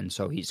Jedi, and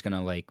so he's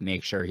gonna like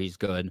make sure he's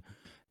good.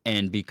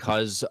 And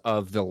because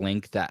of the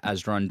link that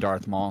Ezra and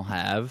Darth Maul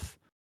have,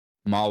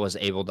 Maul was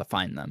able to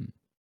find them.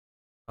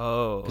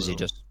 Oh, because he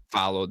just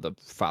followed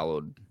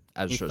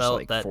Ezra's he felt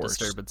like that force.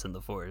 disturbance in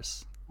the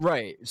Force.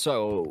 Right.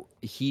 So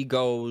he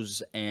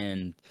goes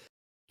and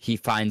he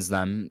finds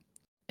them,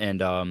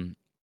 and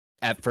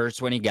at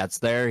first when he gets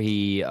there,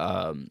 he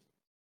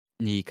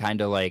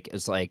kind of like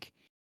is like,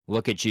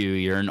 look at you,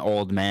 you're an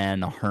old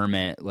man, a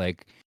hermit,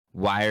 like,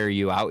 why are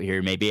you out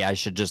here? Maybe I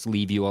should just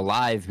leave you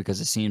alive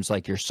because it seems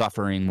like you're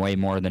suffering way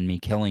more than me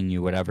killing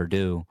you would ever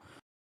do.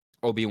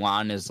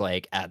 Obi-Wan is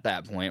like at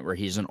that point where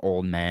he's an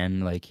old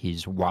man, like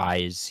he's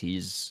wise,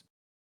 he's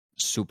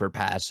super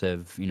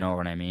passive, you know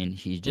what I mean?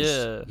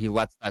 Yeah. He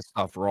lets that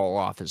stuff roll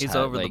off his He's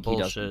head. over the Like he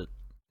doesn't bullshit.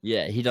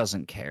 yeah, he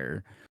doesn't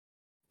care.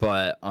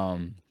 But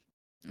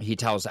he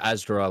tells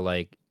Ezra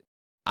like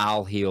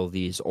I'll heal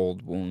these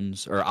old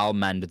wounds or I'll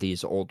mend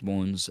these old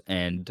wounds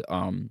and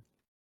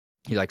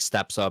he like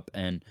steps up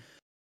and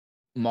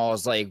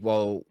Maul's like,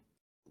 "Well,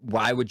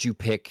 why would you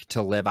pick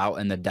to live out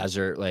in the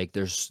desert? Like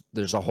there's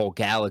a whole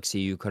galaxy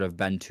you could have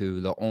been to.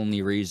 The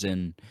only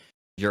reason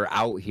you're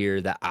out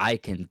here that I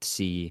can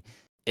see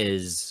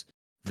is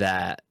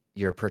that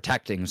you're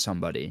protecting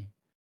somebody."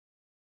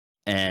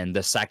 And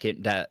the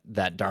second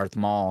that Darth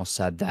Maul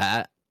said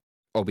that,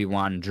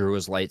 Obi-Wan drew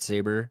his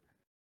lightsaber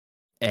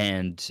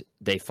and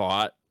they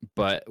fought.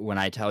 But when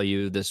I tell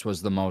you this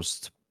was the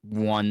most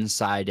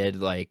one-sided,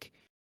 like,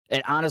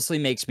 it honestly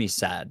makes me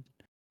sad.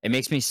 It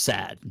makes me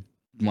sad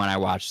when I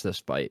watch this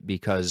fight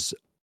because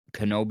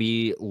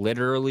Kenobi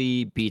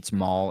literally beats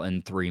Maul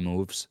in 3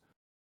 moves.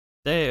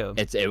 Damn.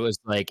 It was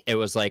like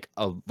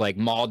a like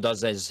Maul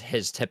does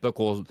his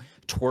typical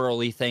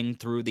twirly thing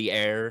through the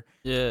air.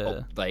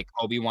 Yeah. Like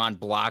Obi-Wan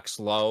blocks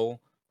low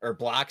or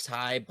blocks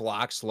high,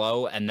 blocks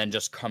low, and then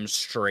just comes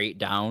straight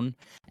down.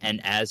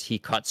 And as he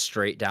cuts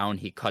straight down,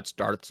 he cuts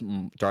Darth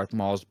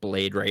Maul's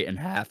blade right in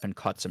half and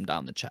cuts him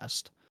down the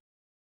chest.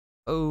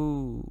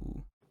 Oh.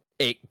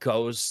 It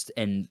goes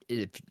and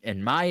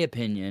in my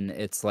opinion,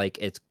 it's like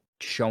it's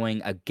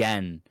showing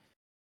again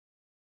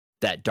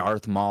that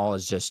Darth Maul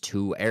is just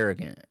too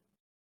arrogant.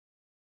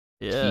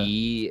 Yeah.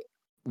 He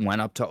went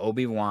up to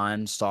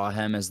Obi-Wan, saw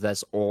him as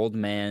this old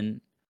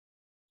man,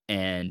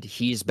 and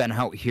he's been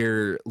out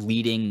here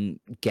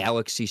leading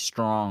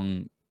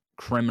galaxy-strong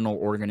criminal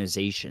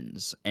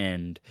organizations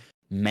and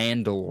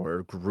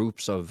Mandalore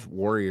groups of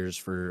warriors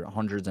for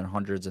hundreds and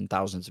hundreds and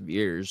thousands of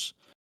years.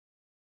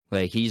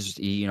 Like he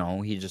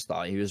just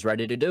thought he was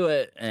ready to do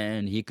it,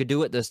 and he could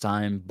do it this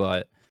time,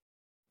 but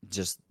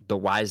just the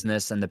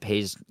wiseness and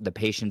the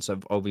patience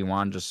of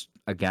Obi-Wan just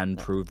again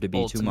That proved to be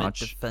too ultimate much.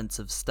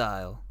 defensive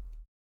style.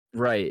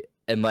 Right.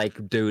 And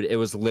like, dude,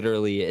 it's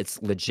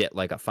legit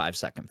like a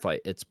 5-second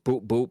fight. It's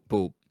boop, boop,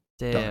 boop.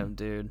 Damn, Done.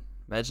 dude.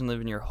 Imagine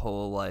living your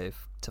whole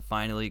life to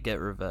finally get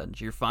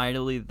revenge. You're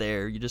finally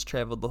there. You just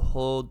traveled the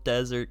whole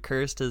desert,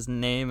 cursed his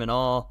name and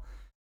all,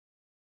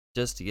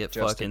 just to get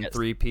fucking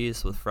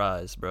 3-piece with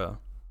fries, bro.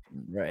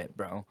 Right,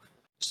 bro.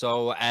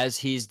 So as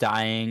he's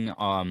dying,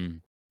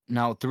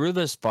 now through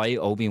this fight,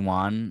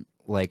 Obi-Wan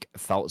like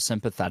felt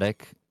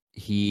sympathetic.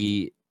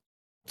 He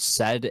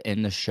said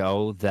in the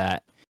show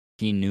that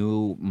he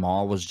knew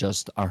Maul was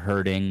just a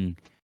hurting,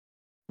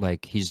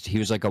 like he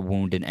was like a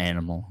wounded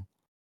animal.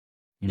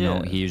 You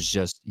know, Yeah.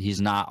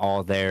 he's not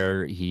all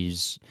there.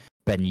 He's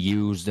been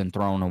used and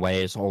thrown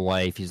away his whole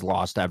life. He's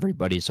lost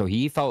everybody. So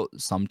he felt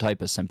some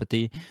type of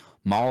sympathy.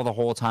 Maul the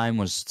whole time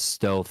was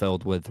still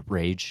filled with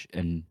rage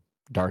and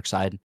dark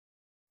side.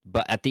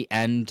 But at the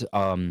end,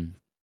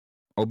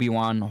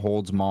 Obi-Wan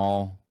holds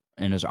Maul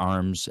in his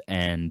arms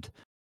and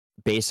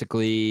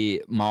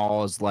basically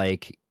Maul is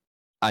like,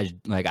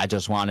 I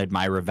just wanted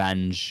my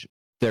revenge.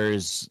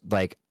 There's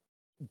like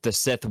the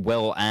Sith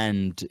will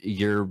end.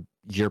 You're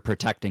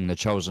protecting the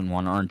chosen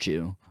one, aren't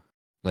you?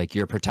 Like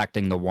you're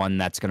protecting the one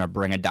that's gonna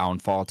bring a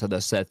downfall to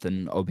the Sith.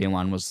 And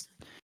Obi-Wan was,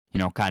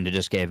 kind of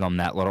just gave him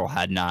that little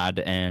head nod,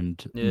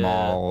 and Yeah.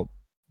 Maul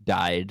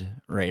died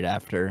right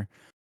after,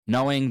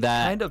 knowing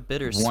that Kind of one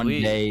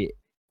bittersweet.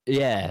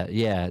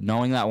 day,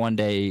 knowing that one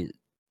day,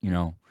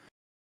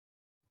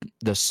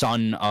 the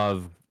son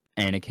of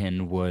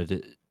Anakin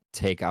would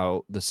take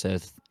out the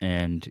Sith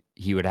and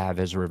he would have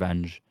his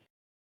revenge.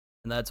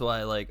 And that's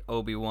why, like,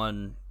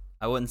 Obi-Wan,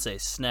 I wouldn't say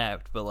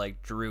snapped, but,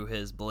 like, drew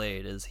his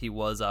blade as he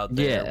was out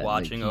there Yeah,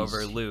 watching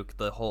over Luke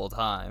the whole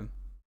time.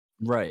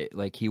 Right,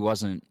 like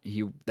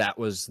that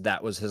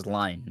was his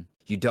line.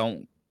 You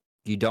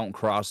don't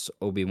cross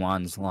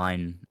Obi-Wan's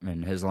line,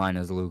 and his line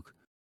is Luke.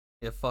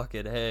 Yeah, fuck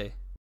it, hey.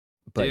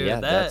 But dude, yeah,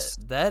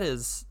 that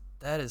is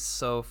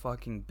so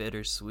fucking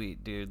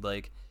bittersweet, dude.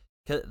 Like,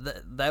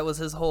 that was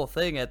his whole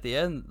thing at the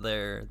end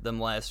there. Them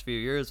last few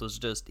years was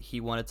just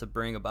he wanted to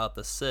bring about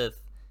the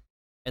Sith,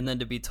 and then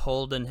to be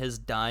told in his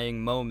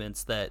dying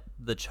moments that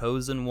the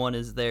chosen one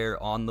is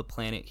there on the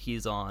planet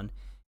he's on,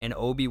 and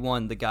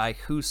Obi-Wan, the guy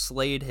who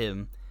slayed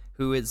him,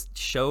 who has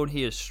shown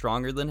he is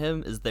stronger than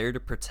him, is there to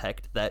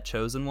protect that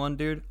chosen one,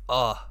 dude.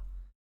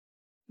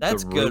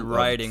 That's good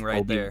writing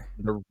right there.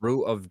 The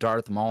root of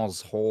Darth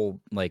Maul's whole,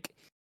 like,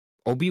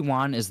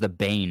 Obi-Wan is the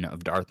bane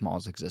of Darth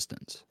Maul's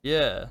existence.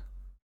 Yeah.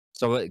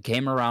 So it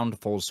came around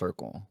full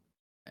circle.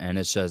 And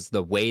it's just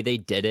the way they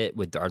did it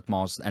with Darth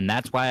Maul's, and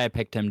that's why I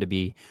picked him to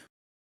be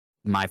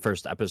my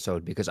first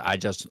episode, because I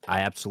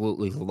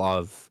absolutely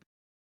love,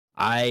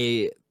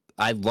 I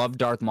loved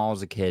Darth Maul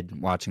as a kid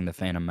watching The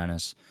Phantom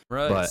Menace.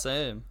 Right, but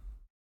same.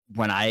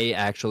 when I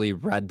actually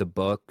read the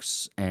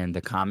books and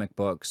the comic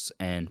books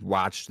and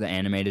watched the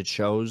animated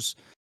shows,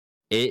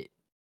 it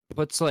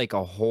puts like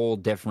a whole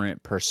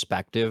different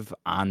perspective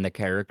on the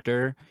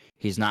character.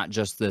 He's not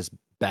just this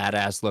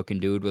badass looking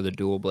dude with a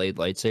dual blade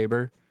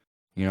lightsaber.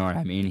 You know what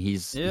I mean?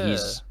 Yeah.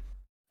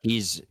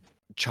 He's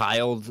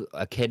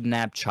a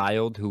kidnapped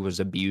child who was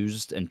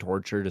abused and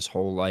tortured his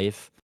whole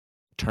life,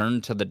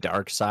 turned to the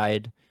dark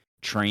side,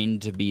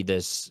 trained to be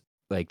this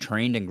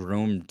trained and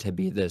groomed to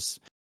be this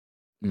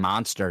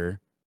monster,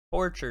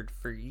 Tortured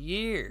for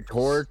years.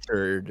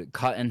 tortured,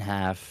 cut in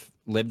half,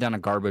 lived on a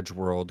garbage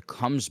world,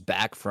 comes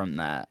back from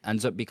that,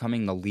 ends up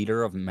becoming the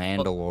leader of Hold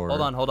Mandalore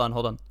on, hold on,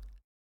 hold on.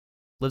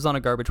 Lives on a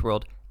garbage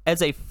world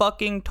as a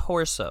fucking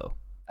torso.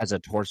 as a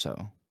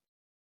torso.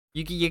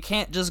 You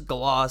can't just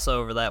gloss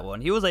over that one.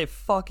 He was a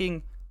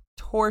fucking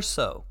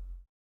torso.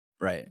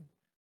 Right.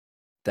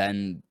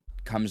 Then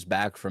comes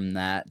back from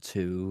that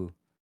to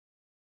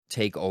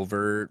take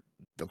over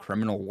the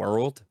criminal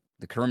world,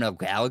 the criminal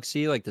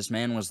galaxy. Like, this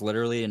man was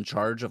literally in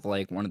charge of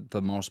like one of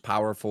the most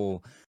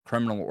powerful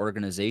criminal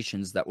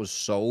organizations that was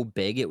so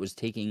big it was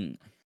taking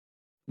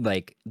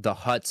like the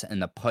Hutts and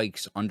the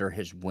Pikes under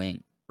his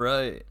wing.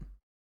 Right.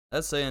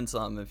 That's saying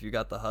something if you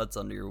got the Hutts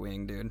under your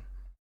wing, dude.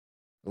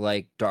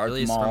 Like, At Darth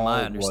least from my Maul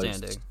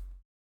understanding. was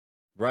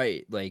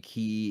right. Like,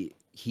 he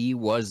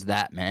was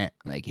that man.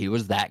 Like, he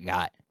was that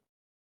guy.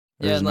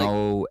 Yeah, There's and like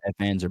no ifs,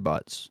 ands, or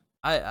buts.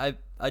 I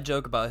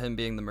joke about him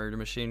being the murder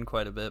machine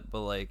quite a bit,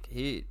 but like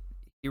he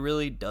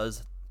really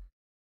does.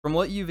 From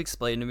what you've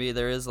explained to me,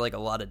 there is like a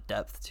lot of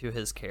depth to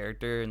his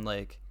character, and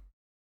like,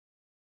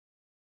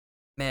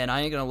 man,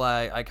 I ain't gonna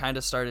lie, I kind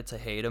of started to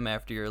hate him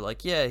after you're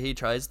like, yeah, he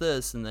tries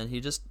this, and then he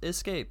just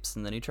escapes,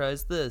 and then he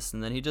tries this,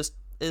 and then he just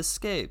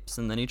escapes,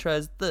 and then he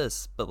tries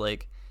this. But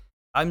like,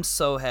 I'm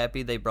so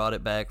happy they brought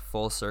it back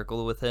full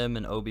circle with him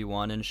and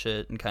Obi-Wan and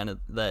shit, and kind of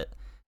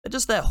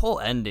just that whole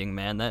ending,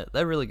 man. That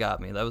really got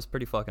me. That was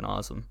pretty fucking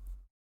awesome.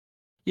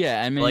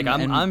 Yeah, I Like, mean,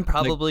 I'm and I'm like,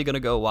 probably gonna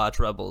go watch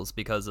Rebels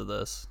because of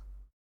this.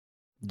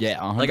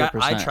 yeah, Like, I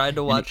 100%. tried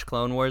to And watch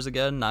Clone Wars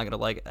again. Not gonna,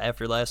 like,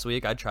 after last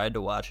week, I tried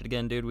to watch it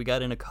again, dude. We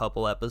got in a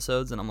couple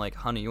episodes, and I'm like,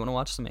 honey, you want to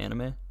watch some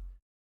anime?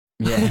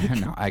 yeah, Like,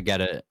 no, I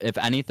get it. If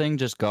anything,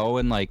 just go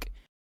and like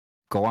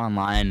go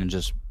online and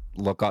just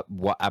look up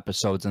what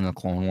episodes in the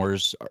Clone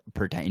Wars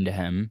pertain to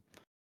him,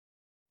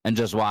 and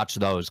just watch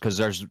those. Because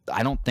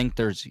I don't think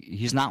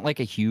he's not like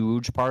a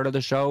huge part of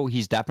the show.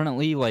 He's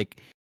definitely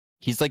like,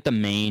 he's like the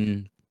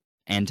main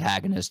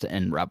antagonist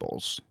in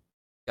Rebels.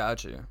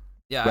 got you.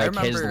 Yeah, I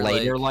Like, his remember,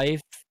 later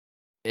like,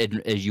 life,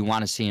 you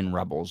want to see in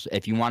Rebels.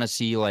 If you want to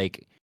see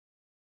like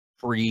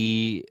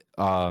pre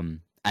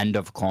end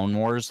of Clone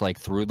Wars, like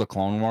through the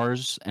Clone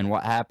Wars and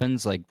what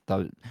happens, like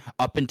the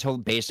up until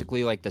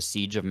basically like the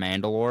Siege of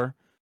Mandalore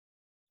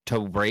to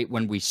right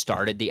when we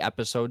started the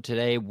episode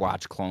today,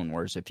 watch Clone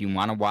Wars. If you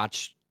want to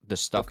watch the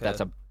stuff okay,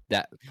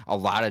 that a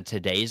lot of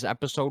today's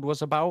episode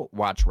was about,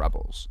 watch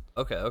Rebels.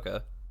 okay.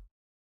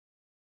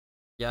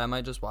 Yeah, I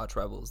might just watch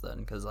Rebels then,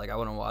 because like I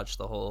want to watch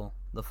the full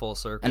And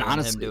circle and him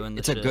honestly, doing the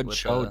it's a shit good with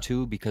show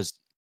too because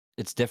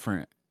it's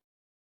different.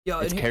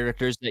 yeah, It's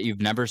characters that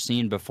you've never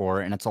seen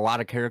before, and it's a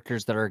lot of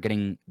characters that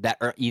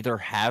are either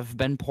have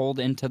been pulled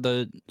into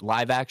the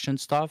live action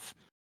stuff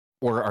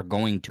or are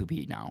going to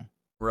be now.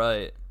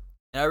 right.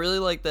 And I really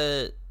like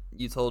that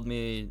you told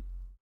me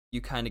you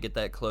kind of get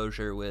that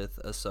closure with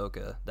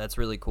Ahsoka. That's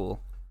really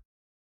cool.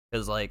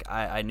 Because like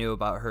I knew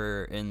about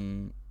her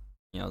in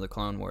the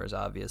Clone Wars,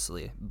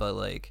 obviously, but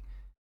like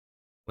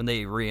when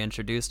they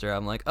reintroduced her,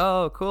 I'm like,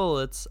 oh, cool,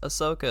 it's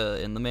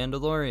Ahsoka in the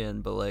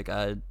Mandalorian. But like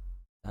I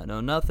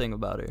know nothing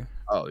about her.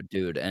 Oh,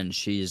 dude, and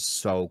she's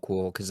so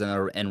cool because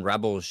in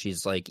Rebels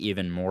she's like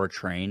even more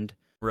trained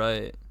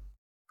Right,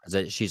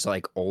 because she's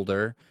like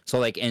older. So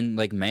like in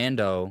like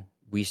Mando,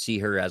 we see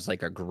her as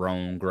like a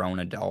grown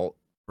adult.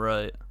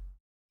 right.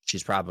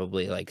 She's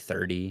probably like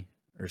 30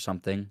 or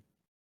something.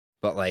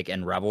 But like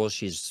in Rebels,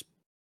 she's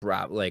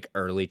like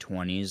early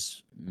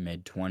 20s,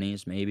 mid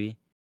 20s maybe.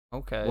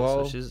 Okay, so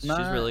Well, she's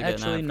nah, really getting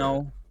actually after it.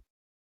 no,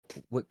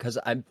 because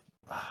I'm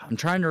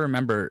trying to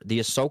remember the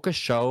Ahsoka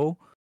show.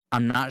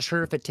 I'm not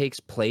sure if it takes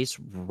place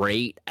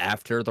right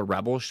after the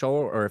Rebel show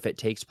or if it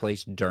takes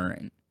place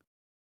during.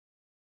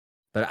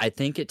 But I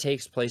think it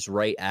takes place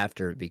right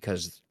after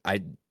because I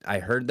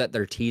heard that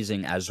they're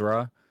teasing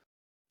Ezra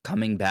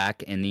coming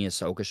back in the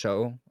Ahsoka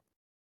show.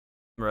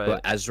 But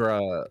Right.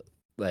 Ezra,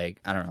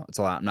 like, I don't know, it's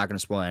a lot. I'm not gonna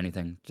spoil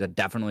anything. Just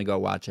definitely go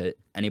watch it.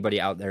 Anybody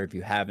out there, if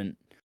you haven't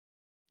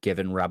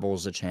given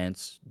Rebels a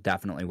chance,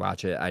 definitely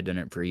watch it. I did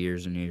it for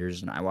years and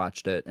years, and I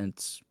watched it. And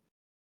it's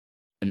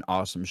an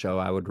awesome show.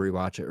 I would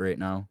rewatch it right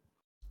now.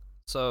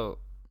 So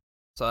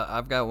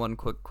I've got one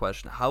quick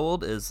question. How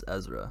old is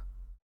Ezra?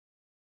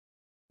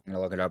 I'm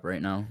gonna look it up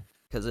right now.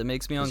 Because it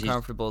makes me 'Cause he's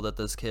uncomfortable that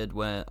this kid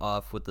went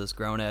off with this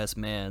grown ass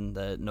man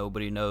that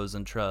nobody knows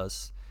and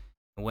trusts,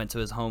 and went to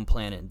his home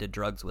planet and did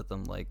drugs with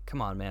him. Like,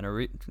 come on, man.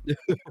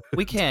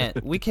 We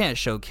can't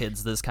show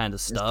kids this kind of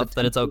It's stuff,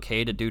 that it's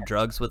okay to do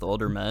drugs with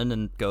older men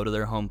and go to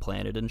their home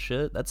planet and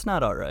shit. That's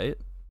not all right.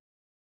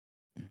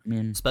 I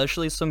mean,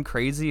 Especially some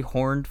crazy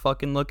horned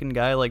fucking looking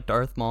guy like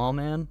Darth Maul,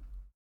 man.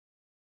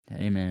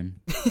 hey man,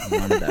 he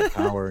wanted that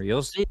power.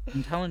 You'll see.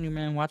 I'm telling you,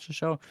 man. Watch the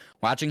show.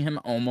 Watching him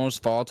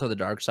almost fall to the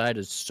dark side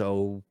is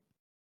so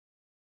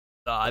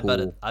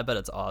cool. I bet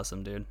it's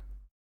awesome, dude.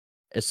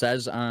 It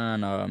says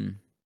on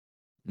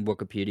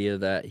Wikipedia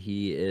that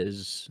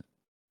he's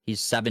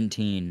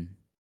 17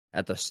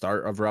 at the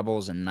start of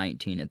Rebels and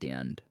 19 at the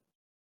end.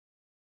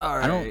 All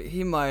I don't right,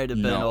 he might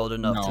have been old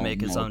enough to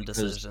make his own because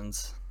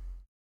decisions.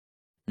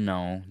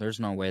 no, there's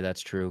no way that's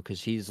true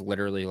because he's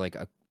literally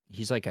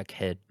he's like a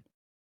kid.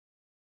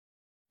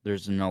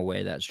 There's no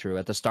way that's true.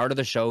 At the start of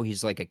the show,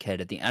 he's like a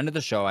kid. At the end of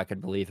the show, I could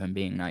believe him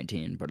being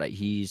 19, but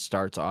he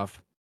starts off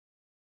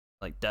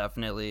Like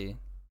definitely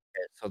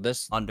so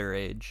this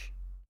underage.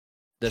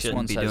 this Shouldn't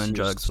one be says doing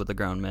drugs with a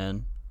grown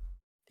man.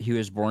 he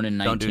was born in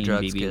Don't do 19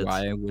 drugs,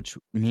 BBY,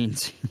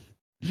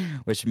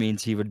 which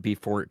means he would be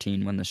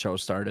 14 when the show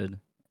started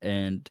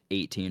and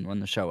 18 when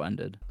the show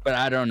ended. But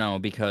I don't know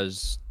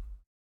because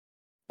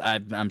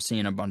I'm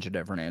seeing a bunch of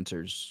different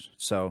answers.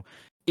 So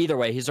either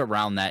way, he's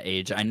around that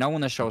age. I know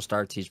when the show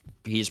starts,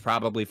 he's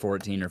probably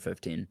 14 or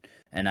 15,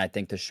 and I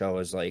think the show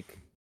is like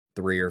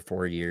 3 or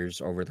 4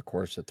 years over the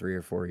course of 3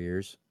 or 4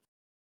 years.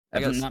 I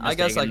If I'm guess not I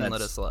guess I mistaken, can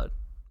let it slide.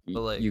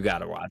 But like, you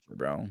gotta watch it,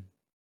 bro.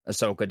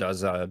 Ahsoka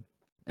does an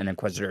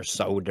Inquisitor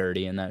so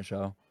dirty in that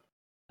show.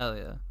 hell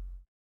yeah.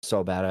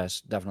 So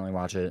badass. Definitely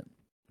watch it.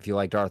 If you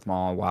like Darth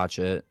Maul, watch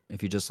it.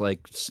 If you just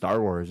like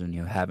Star Wars and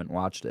you haven't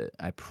watched it,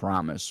 I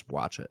promise,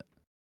 watch it.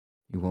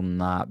 You will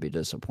not be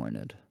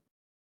disappointed.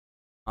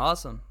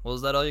 Awesome. Well,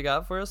 is that all you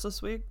got for us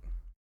this week?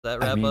 Does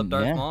that I wrap mean, up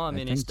Darth yeah, Maul? I I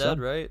mean, he's think so. dead,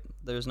 right?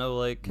 There's no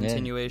like Yeah.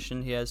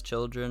 continuation. He has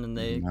children, and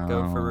they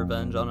go for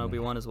revenge on No.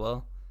 Obi-Wan as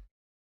well.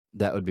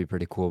 That would be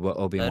pretty cool, but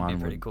That'd be Obi-Wan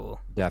pretty would cool.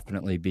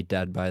 definitely be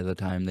dead by the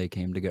time they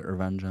came to get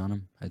revenge on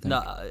him, I think. No,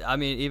 I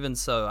mean, even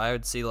so, I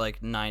would see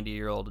like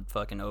 90-year-old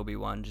fucking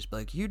Obi-Wan just be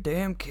like, "You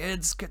damn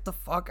kids, get the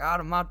fuck out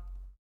of my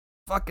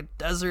fucking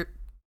desert,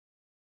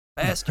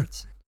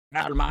 bastards!"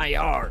 Out of my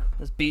yard.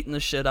 Just beating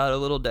the shit out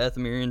of little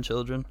Dathomirian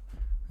children.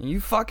 And you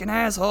fucking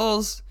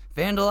assholes,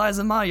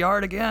 vandalizing my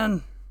yard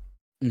again.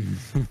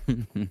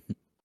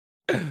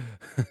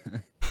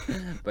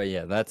 But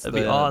yeah, That'd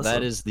be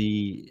awesome.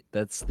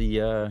 that's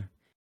the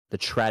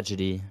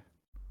tragedy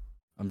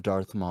of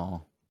Darth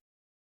Maul.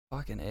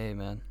 Fucking A,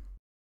 man.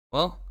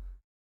 Well,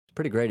 It's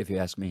pretty great if you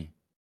ask me.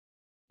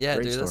 yeah,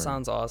 Great dude, that story.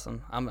 sounds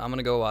awesome. I'm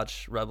gonna go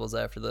watch Rebels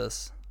after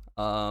this.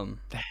 If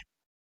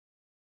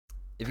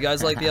you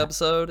guys like the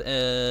episode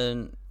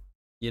and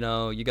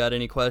you got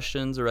any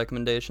questions or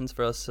recommendations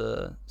for us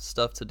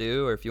stuff to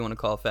do, or if you want to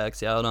call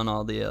Faxi out on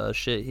all the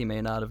shit he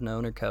may not have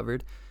known or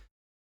covered,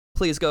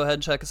 please go ahead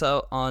and check us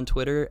out on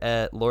Twitter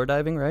at Lore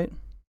Diving, right?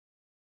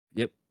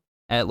 Yep.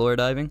 At Lore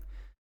Diving.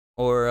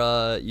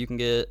 Or you can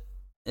get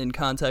in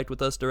contact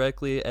with us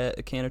directly at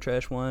A Can of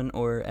Trash 1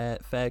 or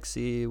at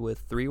Faxi with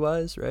 3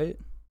 Ys, right?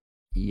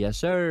 Yes,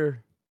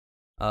 sir.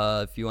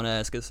 If you want to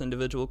ask us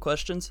individual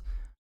questions.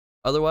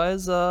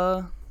 Otherwise,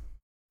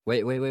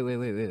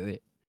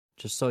 Wait.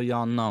 Just so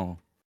y'all know,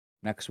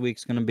 next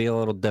week's gonna be a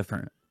little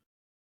different.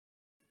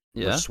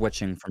 yeah. We're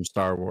switching from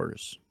Star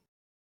Wars.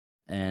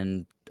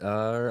 And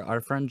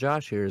our friend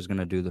Josh here is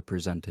gonna do the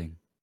presenting.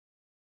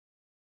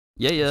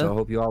 Yeah. So I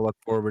hope you all look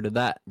forward to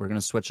that. We're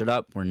gonna switch it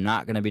up. We're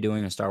not gonna be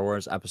doing a Star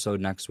Wars episode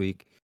next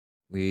week.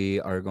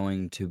 We are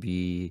going to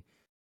be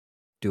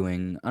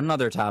doing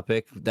another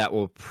topic that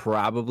will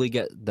probably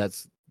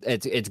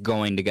it's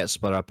going to get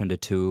split up into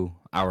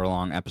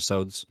 2-hour-long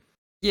episodes.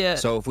 Yeah.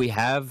 So if we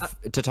have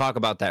to talk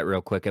about that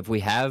real quick, if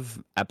we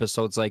have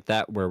episodes like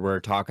that where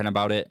we're talking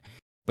about it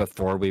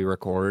before we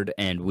record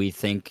and we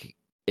think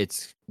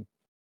it's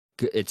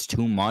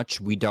too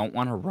much, we don't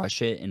want to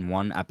rush it in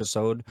one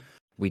episode.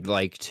 We'd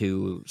like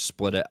to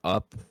split it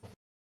up.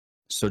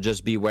 So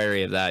just be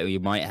wary of that. You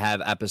might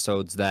have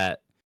episodes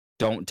that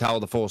don't tell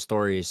the full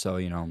story, so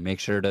make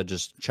sure to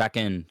just check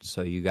in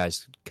so you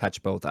guys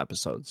catch both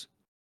episodes.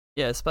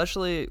 Yeah,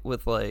 especially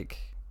with like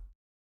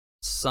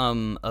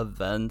some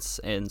events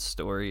and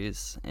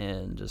stories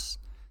and just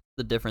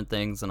the different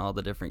things and all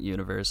the different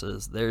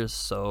universes. There's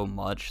so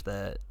much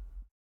that,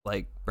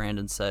 like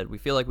Brandon said, we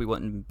feel like we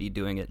wouldn't be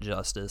doing it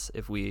justice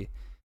if we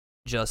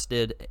just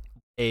did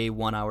a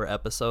 1-hour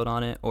episode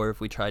on it, or if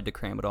we tried to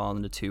cram it all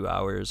into 2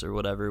 hours or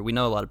whatever. We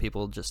know a lot of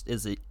people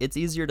it's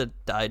easier to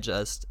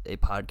digest a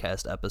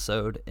podcast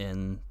episode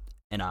in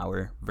an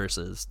hour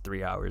versus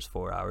 3 hours,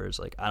 4 hours.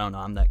 Like, I don't know,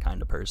 I'm that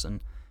kind of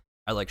person.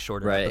 I like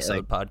shorter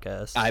episode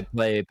podcasts. I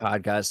play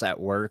podcasts at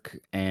work,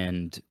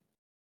 and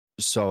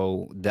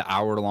so the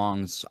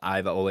hour-longs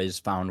I've always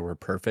found were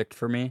perfect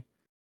for me.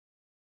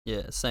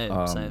 Yeah,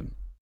 same.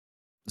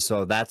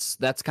 So that's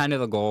kind of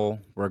the goal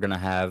we're gonna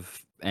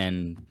have,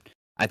 and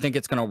I think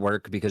it's gonna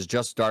work because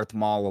just Darth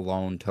Maul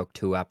alone took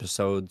 2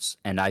 episodes,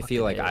 and I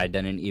feel like I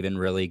didn't even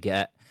really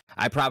get.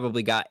 I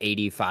probably got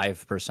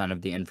 85%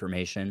 of the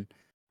information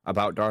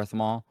about Darth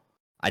Maul.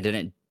 I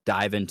didn't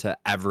dive into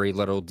every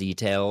little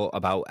detail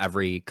about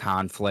every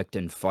conflict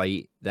and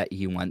fight that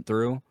he went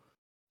through.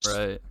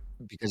 Right.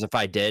 because if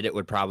I did, it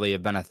would probably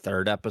have been a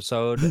third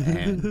episode,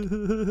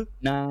 and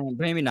no,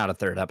 maybe not a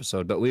third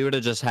episode, but we would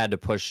have just had to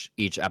push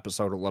each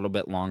episode a little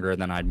bit longer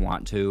than I'd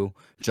want to,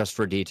 just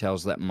for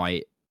details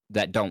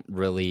that don't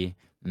really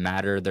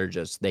matter.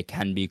 They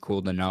can be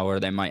cool to know, or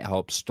they might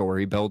help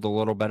story build a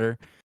little better.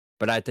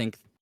 But I think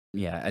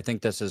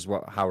this is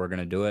how we're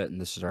gonna do it, and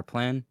this is our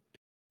plan.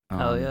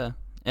 Hell yeah.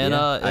 And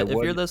yeah, if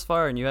you're this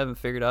far and you haven't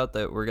figured out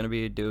that we're going to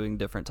be doing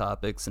different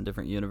topics and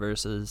different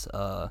universes,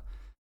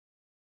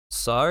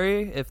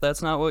 sorry if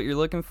that's not what you're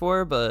looking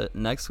for, but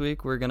next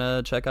week we're going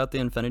to check out the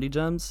Infinity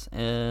Gems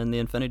and the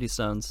Infinity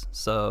Stones.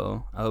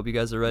 So I hope you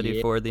guys are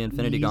ready for the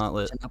Infinity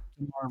Gauntlet.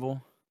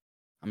 Marvel.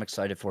 I'm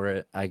excited for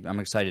it. I'm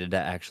excited to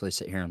actually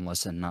sit here and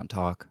listen, not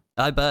talk.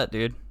 I bet,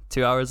 dude.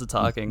 2 hours of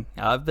talking.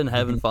 I've been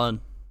having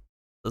fun.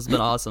 This has been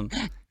awesome.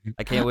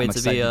 I can't wait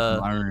to be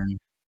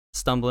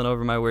stumbling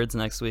over my words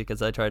next week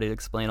as I try to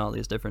explain all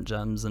these different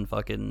gems and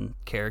fucking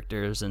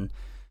characters and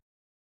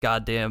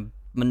goddamn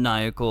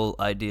maniacal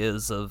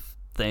ideas of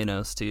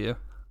Thanos to you.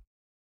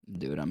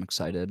 Dude, I'm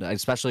excited,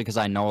 especially because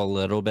I know a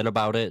little bit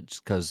about it,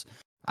 because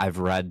I've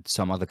read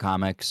some of the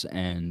comics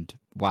and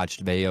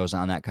watched videos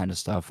on that kind of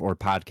stuff, or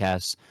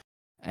podcasts.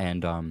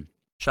 And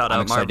shout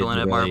out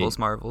Marveling at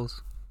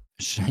Marvels.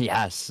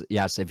 Yes.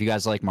 If you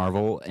guys like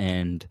Marvel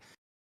and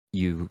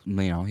you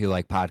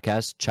like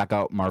podcasts, check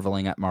out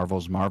Marveling at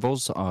Marvels.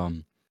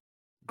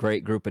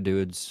 Great group of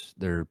dudes.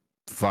 They're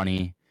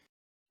funny,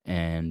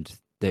 and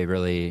they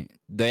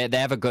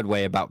have a good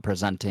way about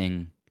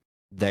presenting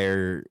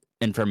their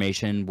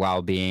information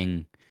while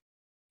being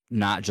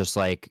not just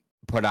like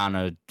put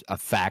on a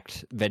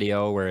fact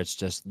video where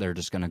they're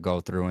just gonna go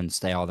through and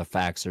say all the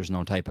facts. There's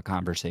no type of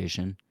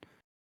conversation,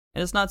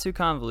 and it's not too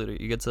convoluted.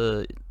 You get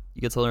to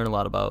learn a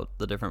lot about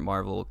the different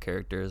Marvel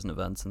characters and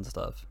events and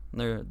stuff.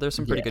 There's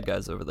some pretty good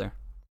guys over there.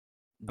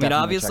 I mean,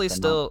 obviously,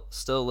 still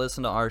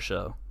listen to our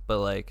show, but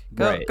like,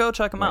 go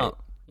check them out.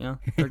 You know,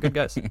 they're good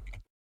guys.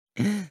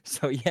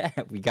 So yeah,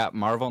 we got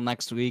Marvel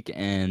next week,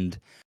 and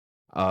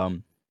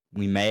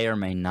we may or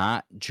may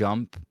not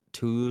jump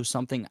to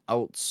something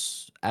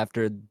else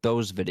after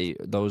those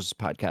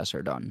podcasts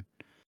are done.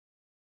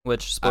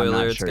 Which,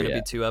 spoiler, it's going to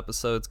be 2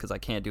 episodes because I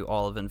can't do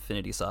all of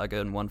Infinity Saga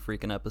in one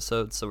freaking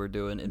episode. So we're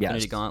doing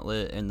Infinity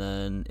Gauntlet and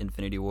then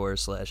Infinity War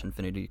 /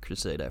 Infinity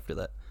Crusade after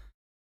that.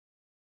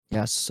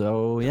 Yes,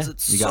 so yeah,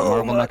 we got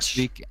Marvel next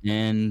week,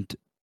 and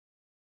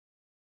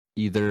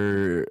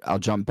either I'll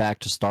jump back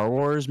to Star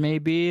Wars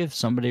maybe if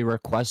somebody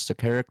requests a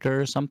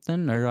character or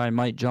something, or I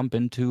might jump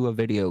into a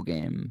video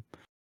game.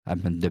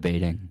 I've been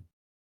debating,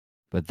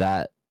 but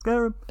that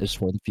is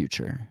for the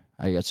future.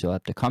 I guess you'll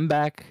have to come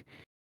back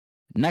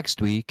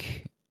next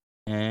week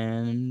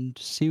and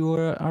see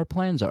what our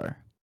plans are.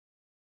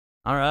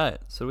 All right.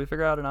 So, did we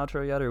figure out an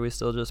outro yet, or are we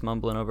still just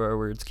mumbling over our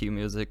words, cue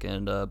music,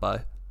 and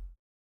bye?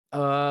 We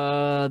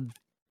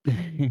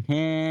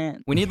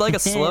need like a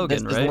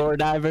slogan, this right? Is Lore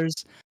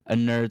Divers, a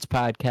nerds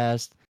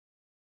podcast.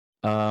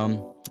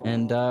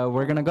 And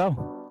we're gonna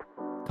go.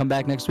 Come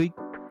back next week.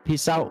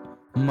 Peace out.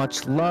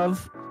 Much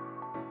love.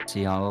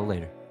 See y'all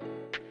later.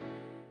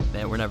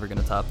 Man, we're never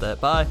gonna top that.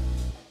 Bye.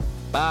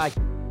 Bye.